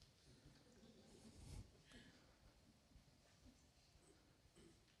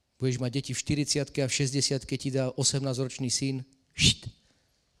 Budeš mať deti v 40-ke a v 60-ke ti dá 18-ročný syn. Št.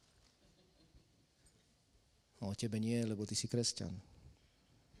 No, tebe nie, lebo ty si kresťan.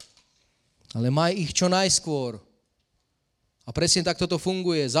 Ale maj ich čo najskôr. A presne takto to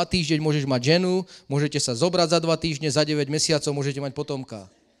funguje. Za týždeň môžeš mať ženu, môžete sa zobrať za 2 týždne, za 9 mesiacov môžete mať potomka.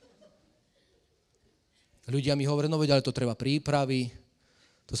 Ľudia mi hovoria, no veď, ale to treba prípravy,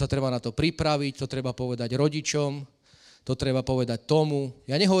 to sa treba na to pripraviť, to treba povedať rodičom, to treba povedať tomu.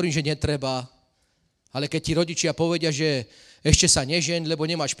 Ja nehovorím, že netreba, ale keď ti rodičia povedia, že ešte sa nežeň, lebo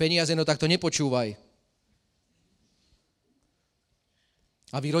nemáš peniaze, no tak to nepočúvaj.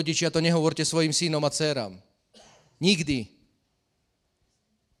 A vy rodičia to nehovorte svojim synom a dcéram. Nikdy.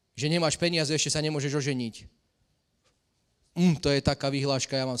 Že nemáš peniaze, ešte sa nemôžeš oženiť. To je taká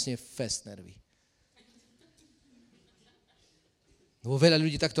vyhláška, ja mám s nej fest nervy. Lebo veľa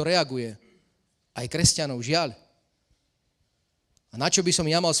ľudí takto reaguje. Aj kresťanov, žiaľ. A na čo by som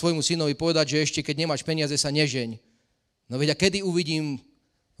ja mal svojmu synovi povedať, že ešte keď nemáš peniaze, sa nežeň? No veď a kedy uvidím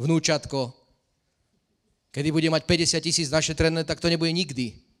vnúčatko? Kedy bude mať 50 000 našetrené, tak to nebude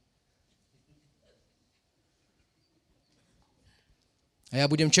nikdy. A ja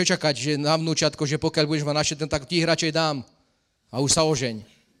budem čakať, že na vnúčatko, že pokiaľ budeš mať našetrené, tak ti ich radšej dám. A už sa ožeň.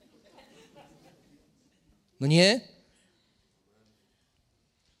 No nie?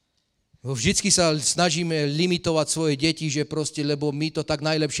 Vždycky sa snažíme limitovať svoje deti, že proste, lebo my to tak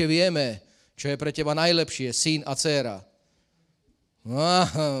najlepšie vieme, čo je pre teba najlepšie, syn a dcéra.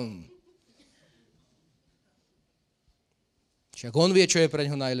 Však on vie, čo je pre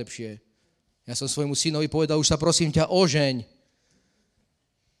ňoho najlepšie. Ja som svojmu synovi povedal, už sa prosím ťa ožeň.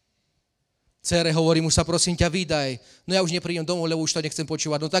 Dcére hovorím, už sa prosím ťa vydaj. No ja už neprídem domov, lebo už to nechcem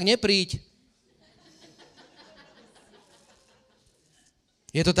počúvať. No tak nepríď.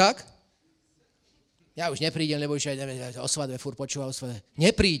 Je to tak? Ja už neprídem, lebo už o svadbe furt počúva o svadbe.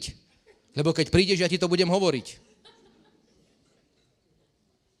 Nepríď, lebo keď prídeš, ja ti to budem hovoriť.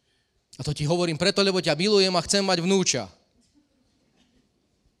 A to ti hovorím preto, lebo ťa milujem a chcem mať vnúča.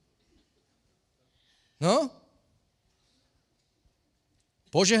 No?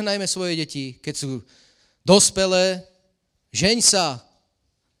 Požehnajme svoje deti, keď sú dospelé, žeň sa,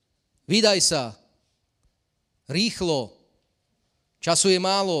 vydaj sa, rýchlo, času je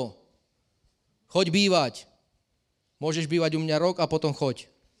málo, choď bývať. Môžeš bývať u mňa rok a potom choď.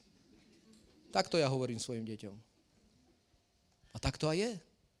 Takto ja hovorím svojim deťom. A tak to aj je.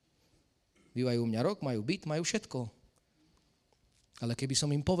 Bývajú u mňa rok, majú byt, majú všetko. Ale keby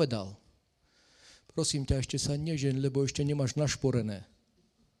som im povedal, prosím ťa, ešte sa nežeň, lebo ešte nemáš našporené,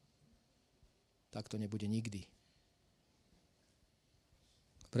 tak to nebude nikdy.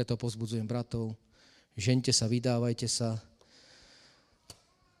 Preto povzbudzujem bratov, žeňte sa, vydávajte sa,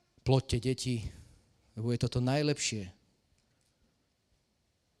 ploďte deti, lebo je to najlepšie.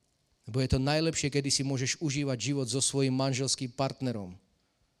 Lebo je to najlepšie, kedy si môžeš užívať život so svojím manželským partnerom.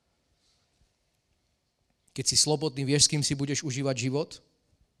 Keď si slobodný, vieš, s kým si budeš užívať život?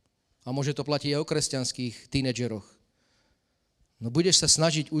 A môže to platiť aj o kresťanských tínedžeroch. No budeš sa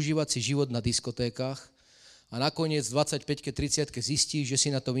snažiť užívať si život na diskotékach a nakoniec v 25-ke, 30-ke zistíš, že si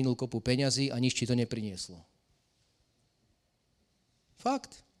na to minul kopu peňazí a nič ti to neprinieslo.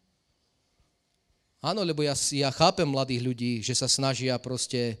 Fakt. Áno, lebo ja chápem mladých ľudí, že sa snažia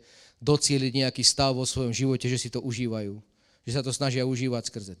proste docieliť nejaký stav vo svojom živote, že si to užívajú. Že sa to snažia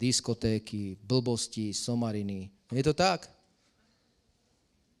užívať skrze diskotéky, blbosti, somariny. Je to tak?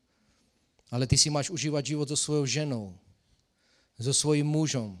 Ale ty si máš užívať život so svojou ženou, so svojím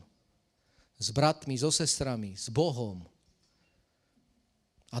mužom, s bratmi, so sestrami, s Bohom.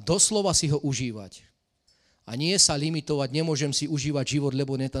 A doslova si ho užívať. A nie sa limitovať, nemôžem si užívať život,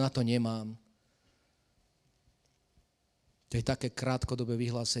 lebo na to nemám. To je také krátkodobé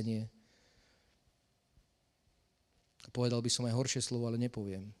vyhlásenie. Povedal by som aj horšie slovo, ale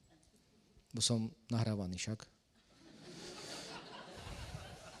nepoviem. Bo som nahrávaný však.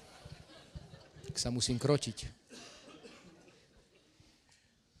 Tak sa musím krotiť.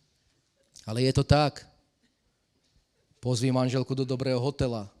 Ale je to tak. Pozvi manželku do dobrého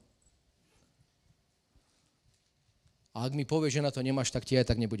hotela. A ak mi povie, že na to nemáš, tak ti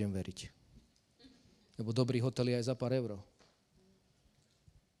aj tak nebudem veriť. Lebo dobrý hotel je aj za pár euro.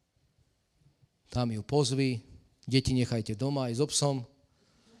 Tam ju pozvi, deti nechajte doma aj s obsom.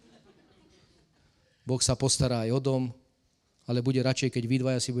 Boh sa postará aj o dom, ale bude radšej, keď vy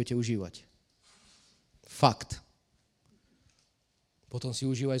dvaja si budete užívať. Fakt. Potom si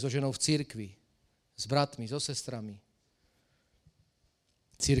užívaj so ženou v cirkvi, s bratmi, so sestrami.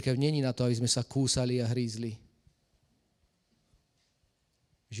 Cirkev není na to, aby sme sa kúsali a hrízli.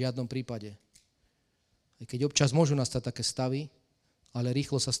 V žiadnom prípade. Aj keď občas môžu nastať také stavy, ale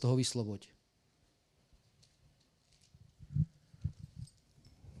rýchlo sa z toho vysloboď.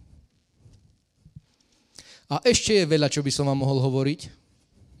 A ešte je veľa, čo by som vám mohol hovoriť,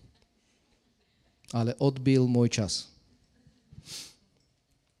 ale odbil môj čas.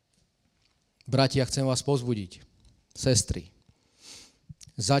 Bratia, chcem vás povzbudiť, sestry.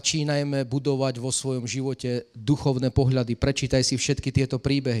 Začínajme budovať vo svojom živote duchovné pohľady. Prečítaj si všetky tieto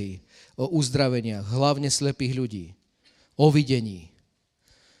príbehy o uzdraveniach, hlavne slepých ľudí, o videní.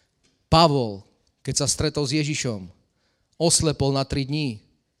 Pavol, keď sa stretol s Ježišom, oslepol na 3 dní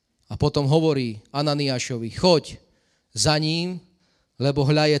a potom hovorí Ananiášovi, choď za ním, lebo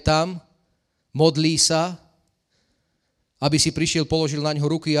hľa je tam, modlí sa, aby si prišiel, položil na ňo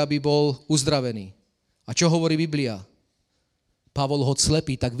ruky, aby bol uzdravený. A čo hovorí Biblia? Pavol ho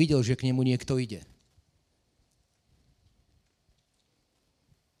slepý, tak videl, že k nemu niekto ide.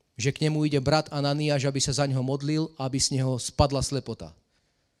 že k nemu ide brat Ananiáš, aby sa za ňoho modlil, aby z neho spadla slepota.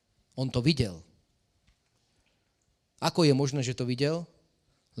 On to videl. Ako je možné, že to videl?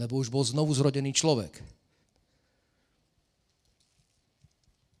 Lebo už bol znovu zrodený človek.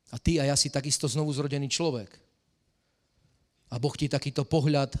 A ty a ja si takisto znovu zrodený človek. A Boh ti takýto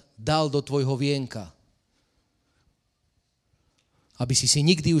pohľad dal do tvojho vienka. Aby si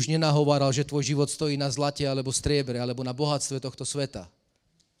nikdy už nenahováral, že tvoj život stojí na zlate, alebo striebre, alebo na bohatstve tohto sveta.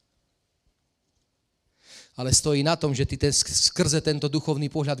 Ale stojí na tom, že ty skrze tento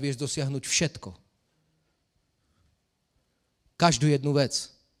duchovný pohľad vieš dosiahnuť všetko. Každú jednu vec.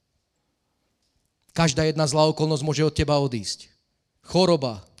 Každá jedna zlá okolnosť môže od teba odísť.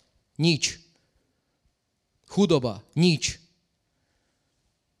 Choroba, nič. Chudoba, nič.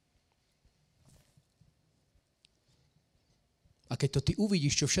 A keď to ty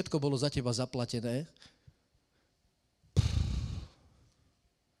uvidíš, čo všetko bolo za teba zaplatené,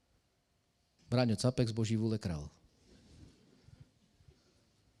 Braňo Capek z Boží vôle král.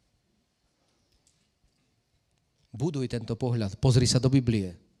 Buduj tento pohľad, pozri sa do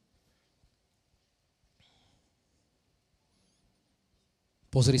Biblie.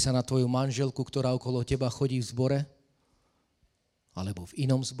 Pozri sa na tvoju manželku, ktorá okolo teba chodí v zbore, alebo v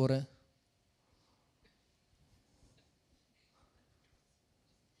inom zbore.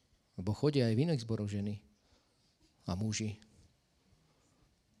 Lebo chodia aj v iných zboroch ženy a muži.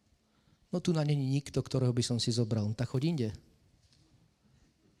 No tu na není nikto, ktorého by som si zobral. No tak choď inde.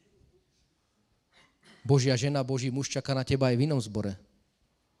 Božia žena, Boží muž čaká na teba aj v inom zbore.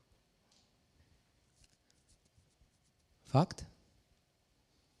 Fakt?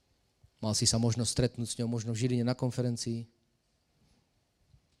 Mal si sa možno stretnúť s ňou, možno v Žiline na konferencii.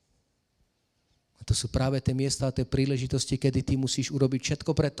 A to sú práve tie miesta a tie príležitosti, kedy ty musíš urobiť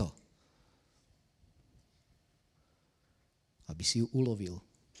všetko preto, aby si ju ulovil.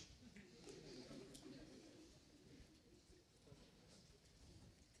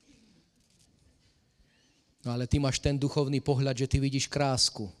 No ale ty máš ten duchovný pohľad, že ty vidíš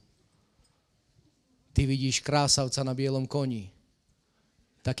krásku. Ty vidíš krásavca na bielom koni.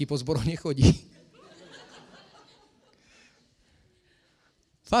 Taký po zboroch nechodí.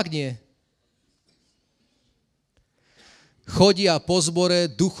 Fakt nie. Chodia po zbore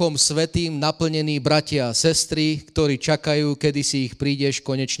Duchom Svätým naplnení bratia a sestry, ktorí čakajú, kedy si ich prídeš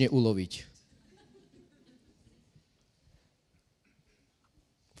konečne uloviť.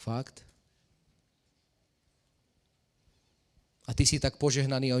 Fakt? A ty si tak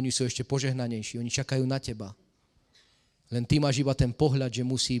požehnaný a oni sú ešte požehnanejší. Oni čakajú na teba. Len ty máš iba ten pohľad, že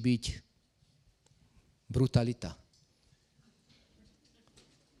musí byť brutalita.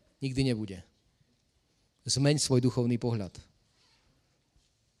 Nikdy nebude. Zmeň svoj duchovný pohľad.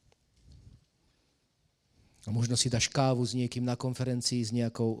 A možno si dáš kávu s niekým na konferencii, s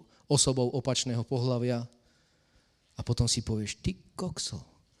nejakou osobou opačného pohlavia a potom si povieš, ty kokso,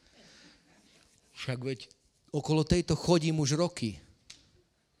 však veď okolo tejto chodím už roky.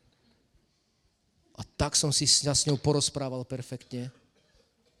 A tak som si s ňou porozprával perfektne.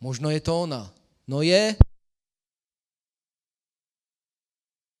 Možno je to ona. No je.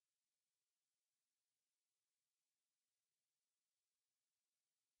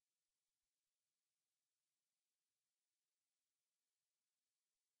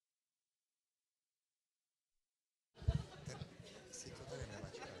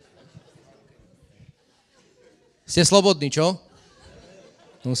 Ste slobodní, čo?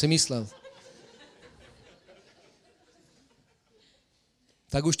 No si myslel.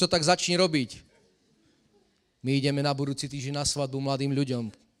 Tak už to tak začni robiť. My ideme na budúci týždeň na svadbu mladým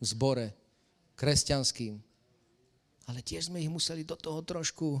ľuďom v zbore, kresťanským. Ale tiež sme ich museli do toho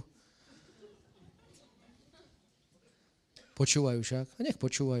trošku. Počúvajú však? A nech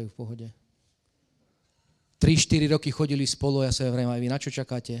počúvajú v pohode. 3-4 roky chodili spolu, ja sa hovorím, aj vy na čo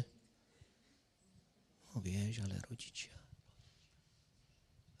čakáte? No vieš, ale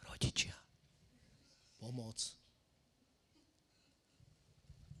rodičia. Pomoc.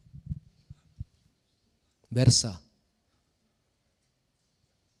 Ber sa.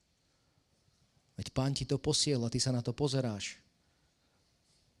 Veď Pán ti to posiela, ty sa na to pozeráš.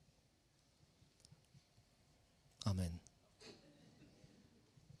 Amen.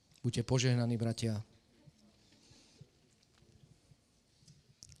 Buďte požehnaní, bratia.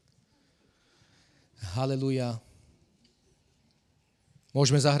 Haleluja.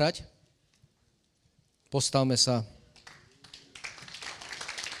 Môžeme zahrať? Postavme sa.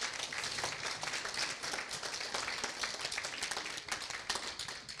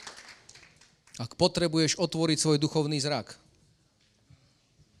 Ak potrebuješ otvoriť svoj duchovný zrak,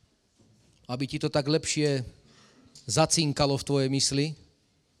 aby ti to tak lepšie zacinkalo v tvojej mysli,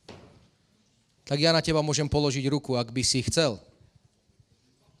 tak ja na teba môžem položiť ruku, ak by si chcel.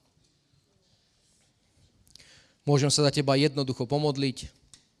 Môžem sa za teba jednoducho pomodliť.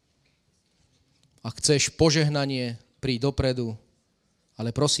 Ak chceš požehnanie, príď dopredu,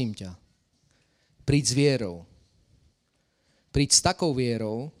 ale prosím ťa, príď s vierou. Príď s takou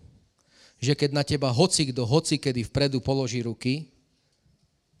vierou, že keď na teba hocikdo, hocikedy vpredu položí ruky,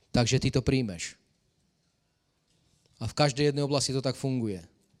 takže ty to príjmeš. A v každej jednej oblasti to tak funguje.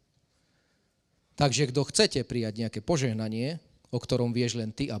 Takže kto chcete prijať nejaké požehnanie, o ktorom vieš len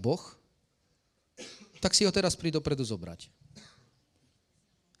ty a Boh, tak si ho teraz príď dopredu zobrať.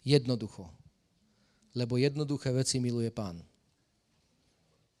 Jednoducho. Lebo jednoduché veci miluje Pán.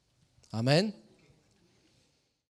 Amen.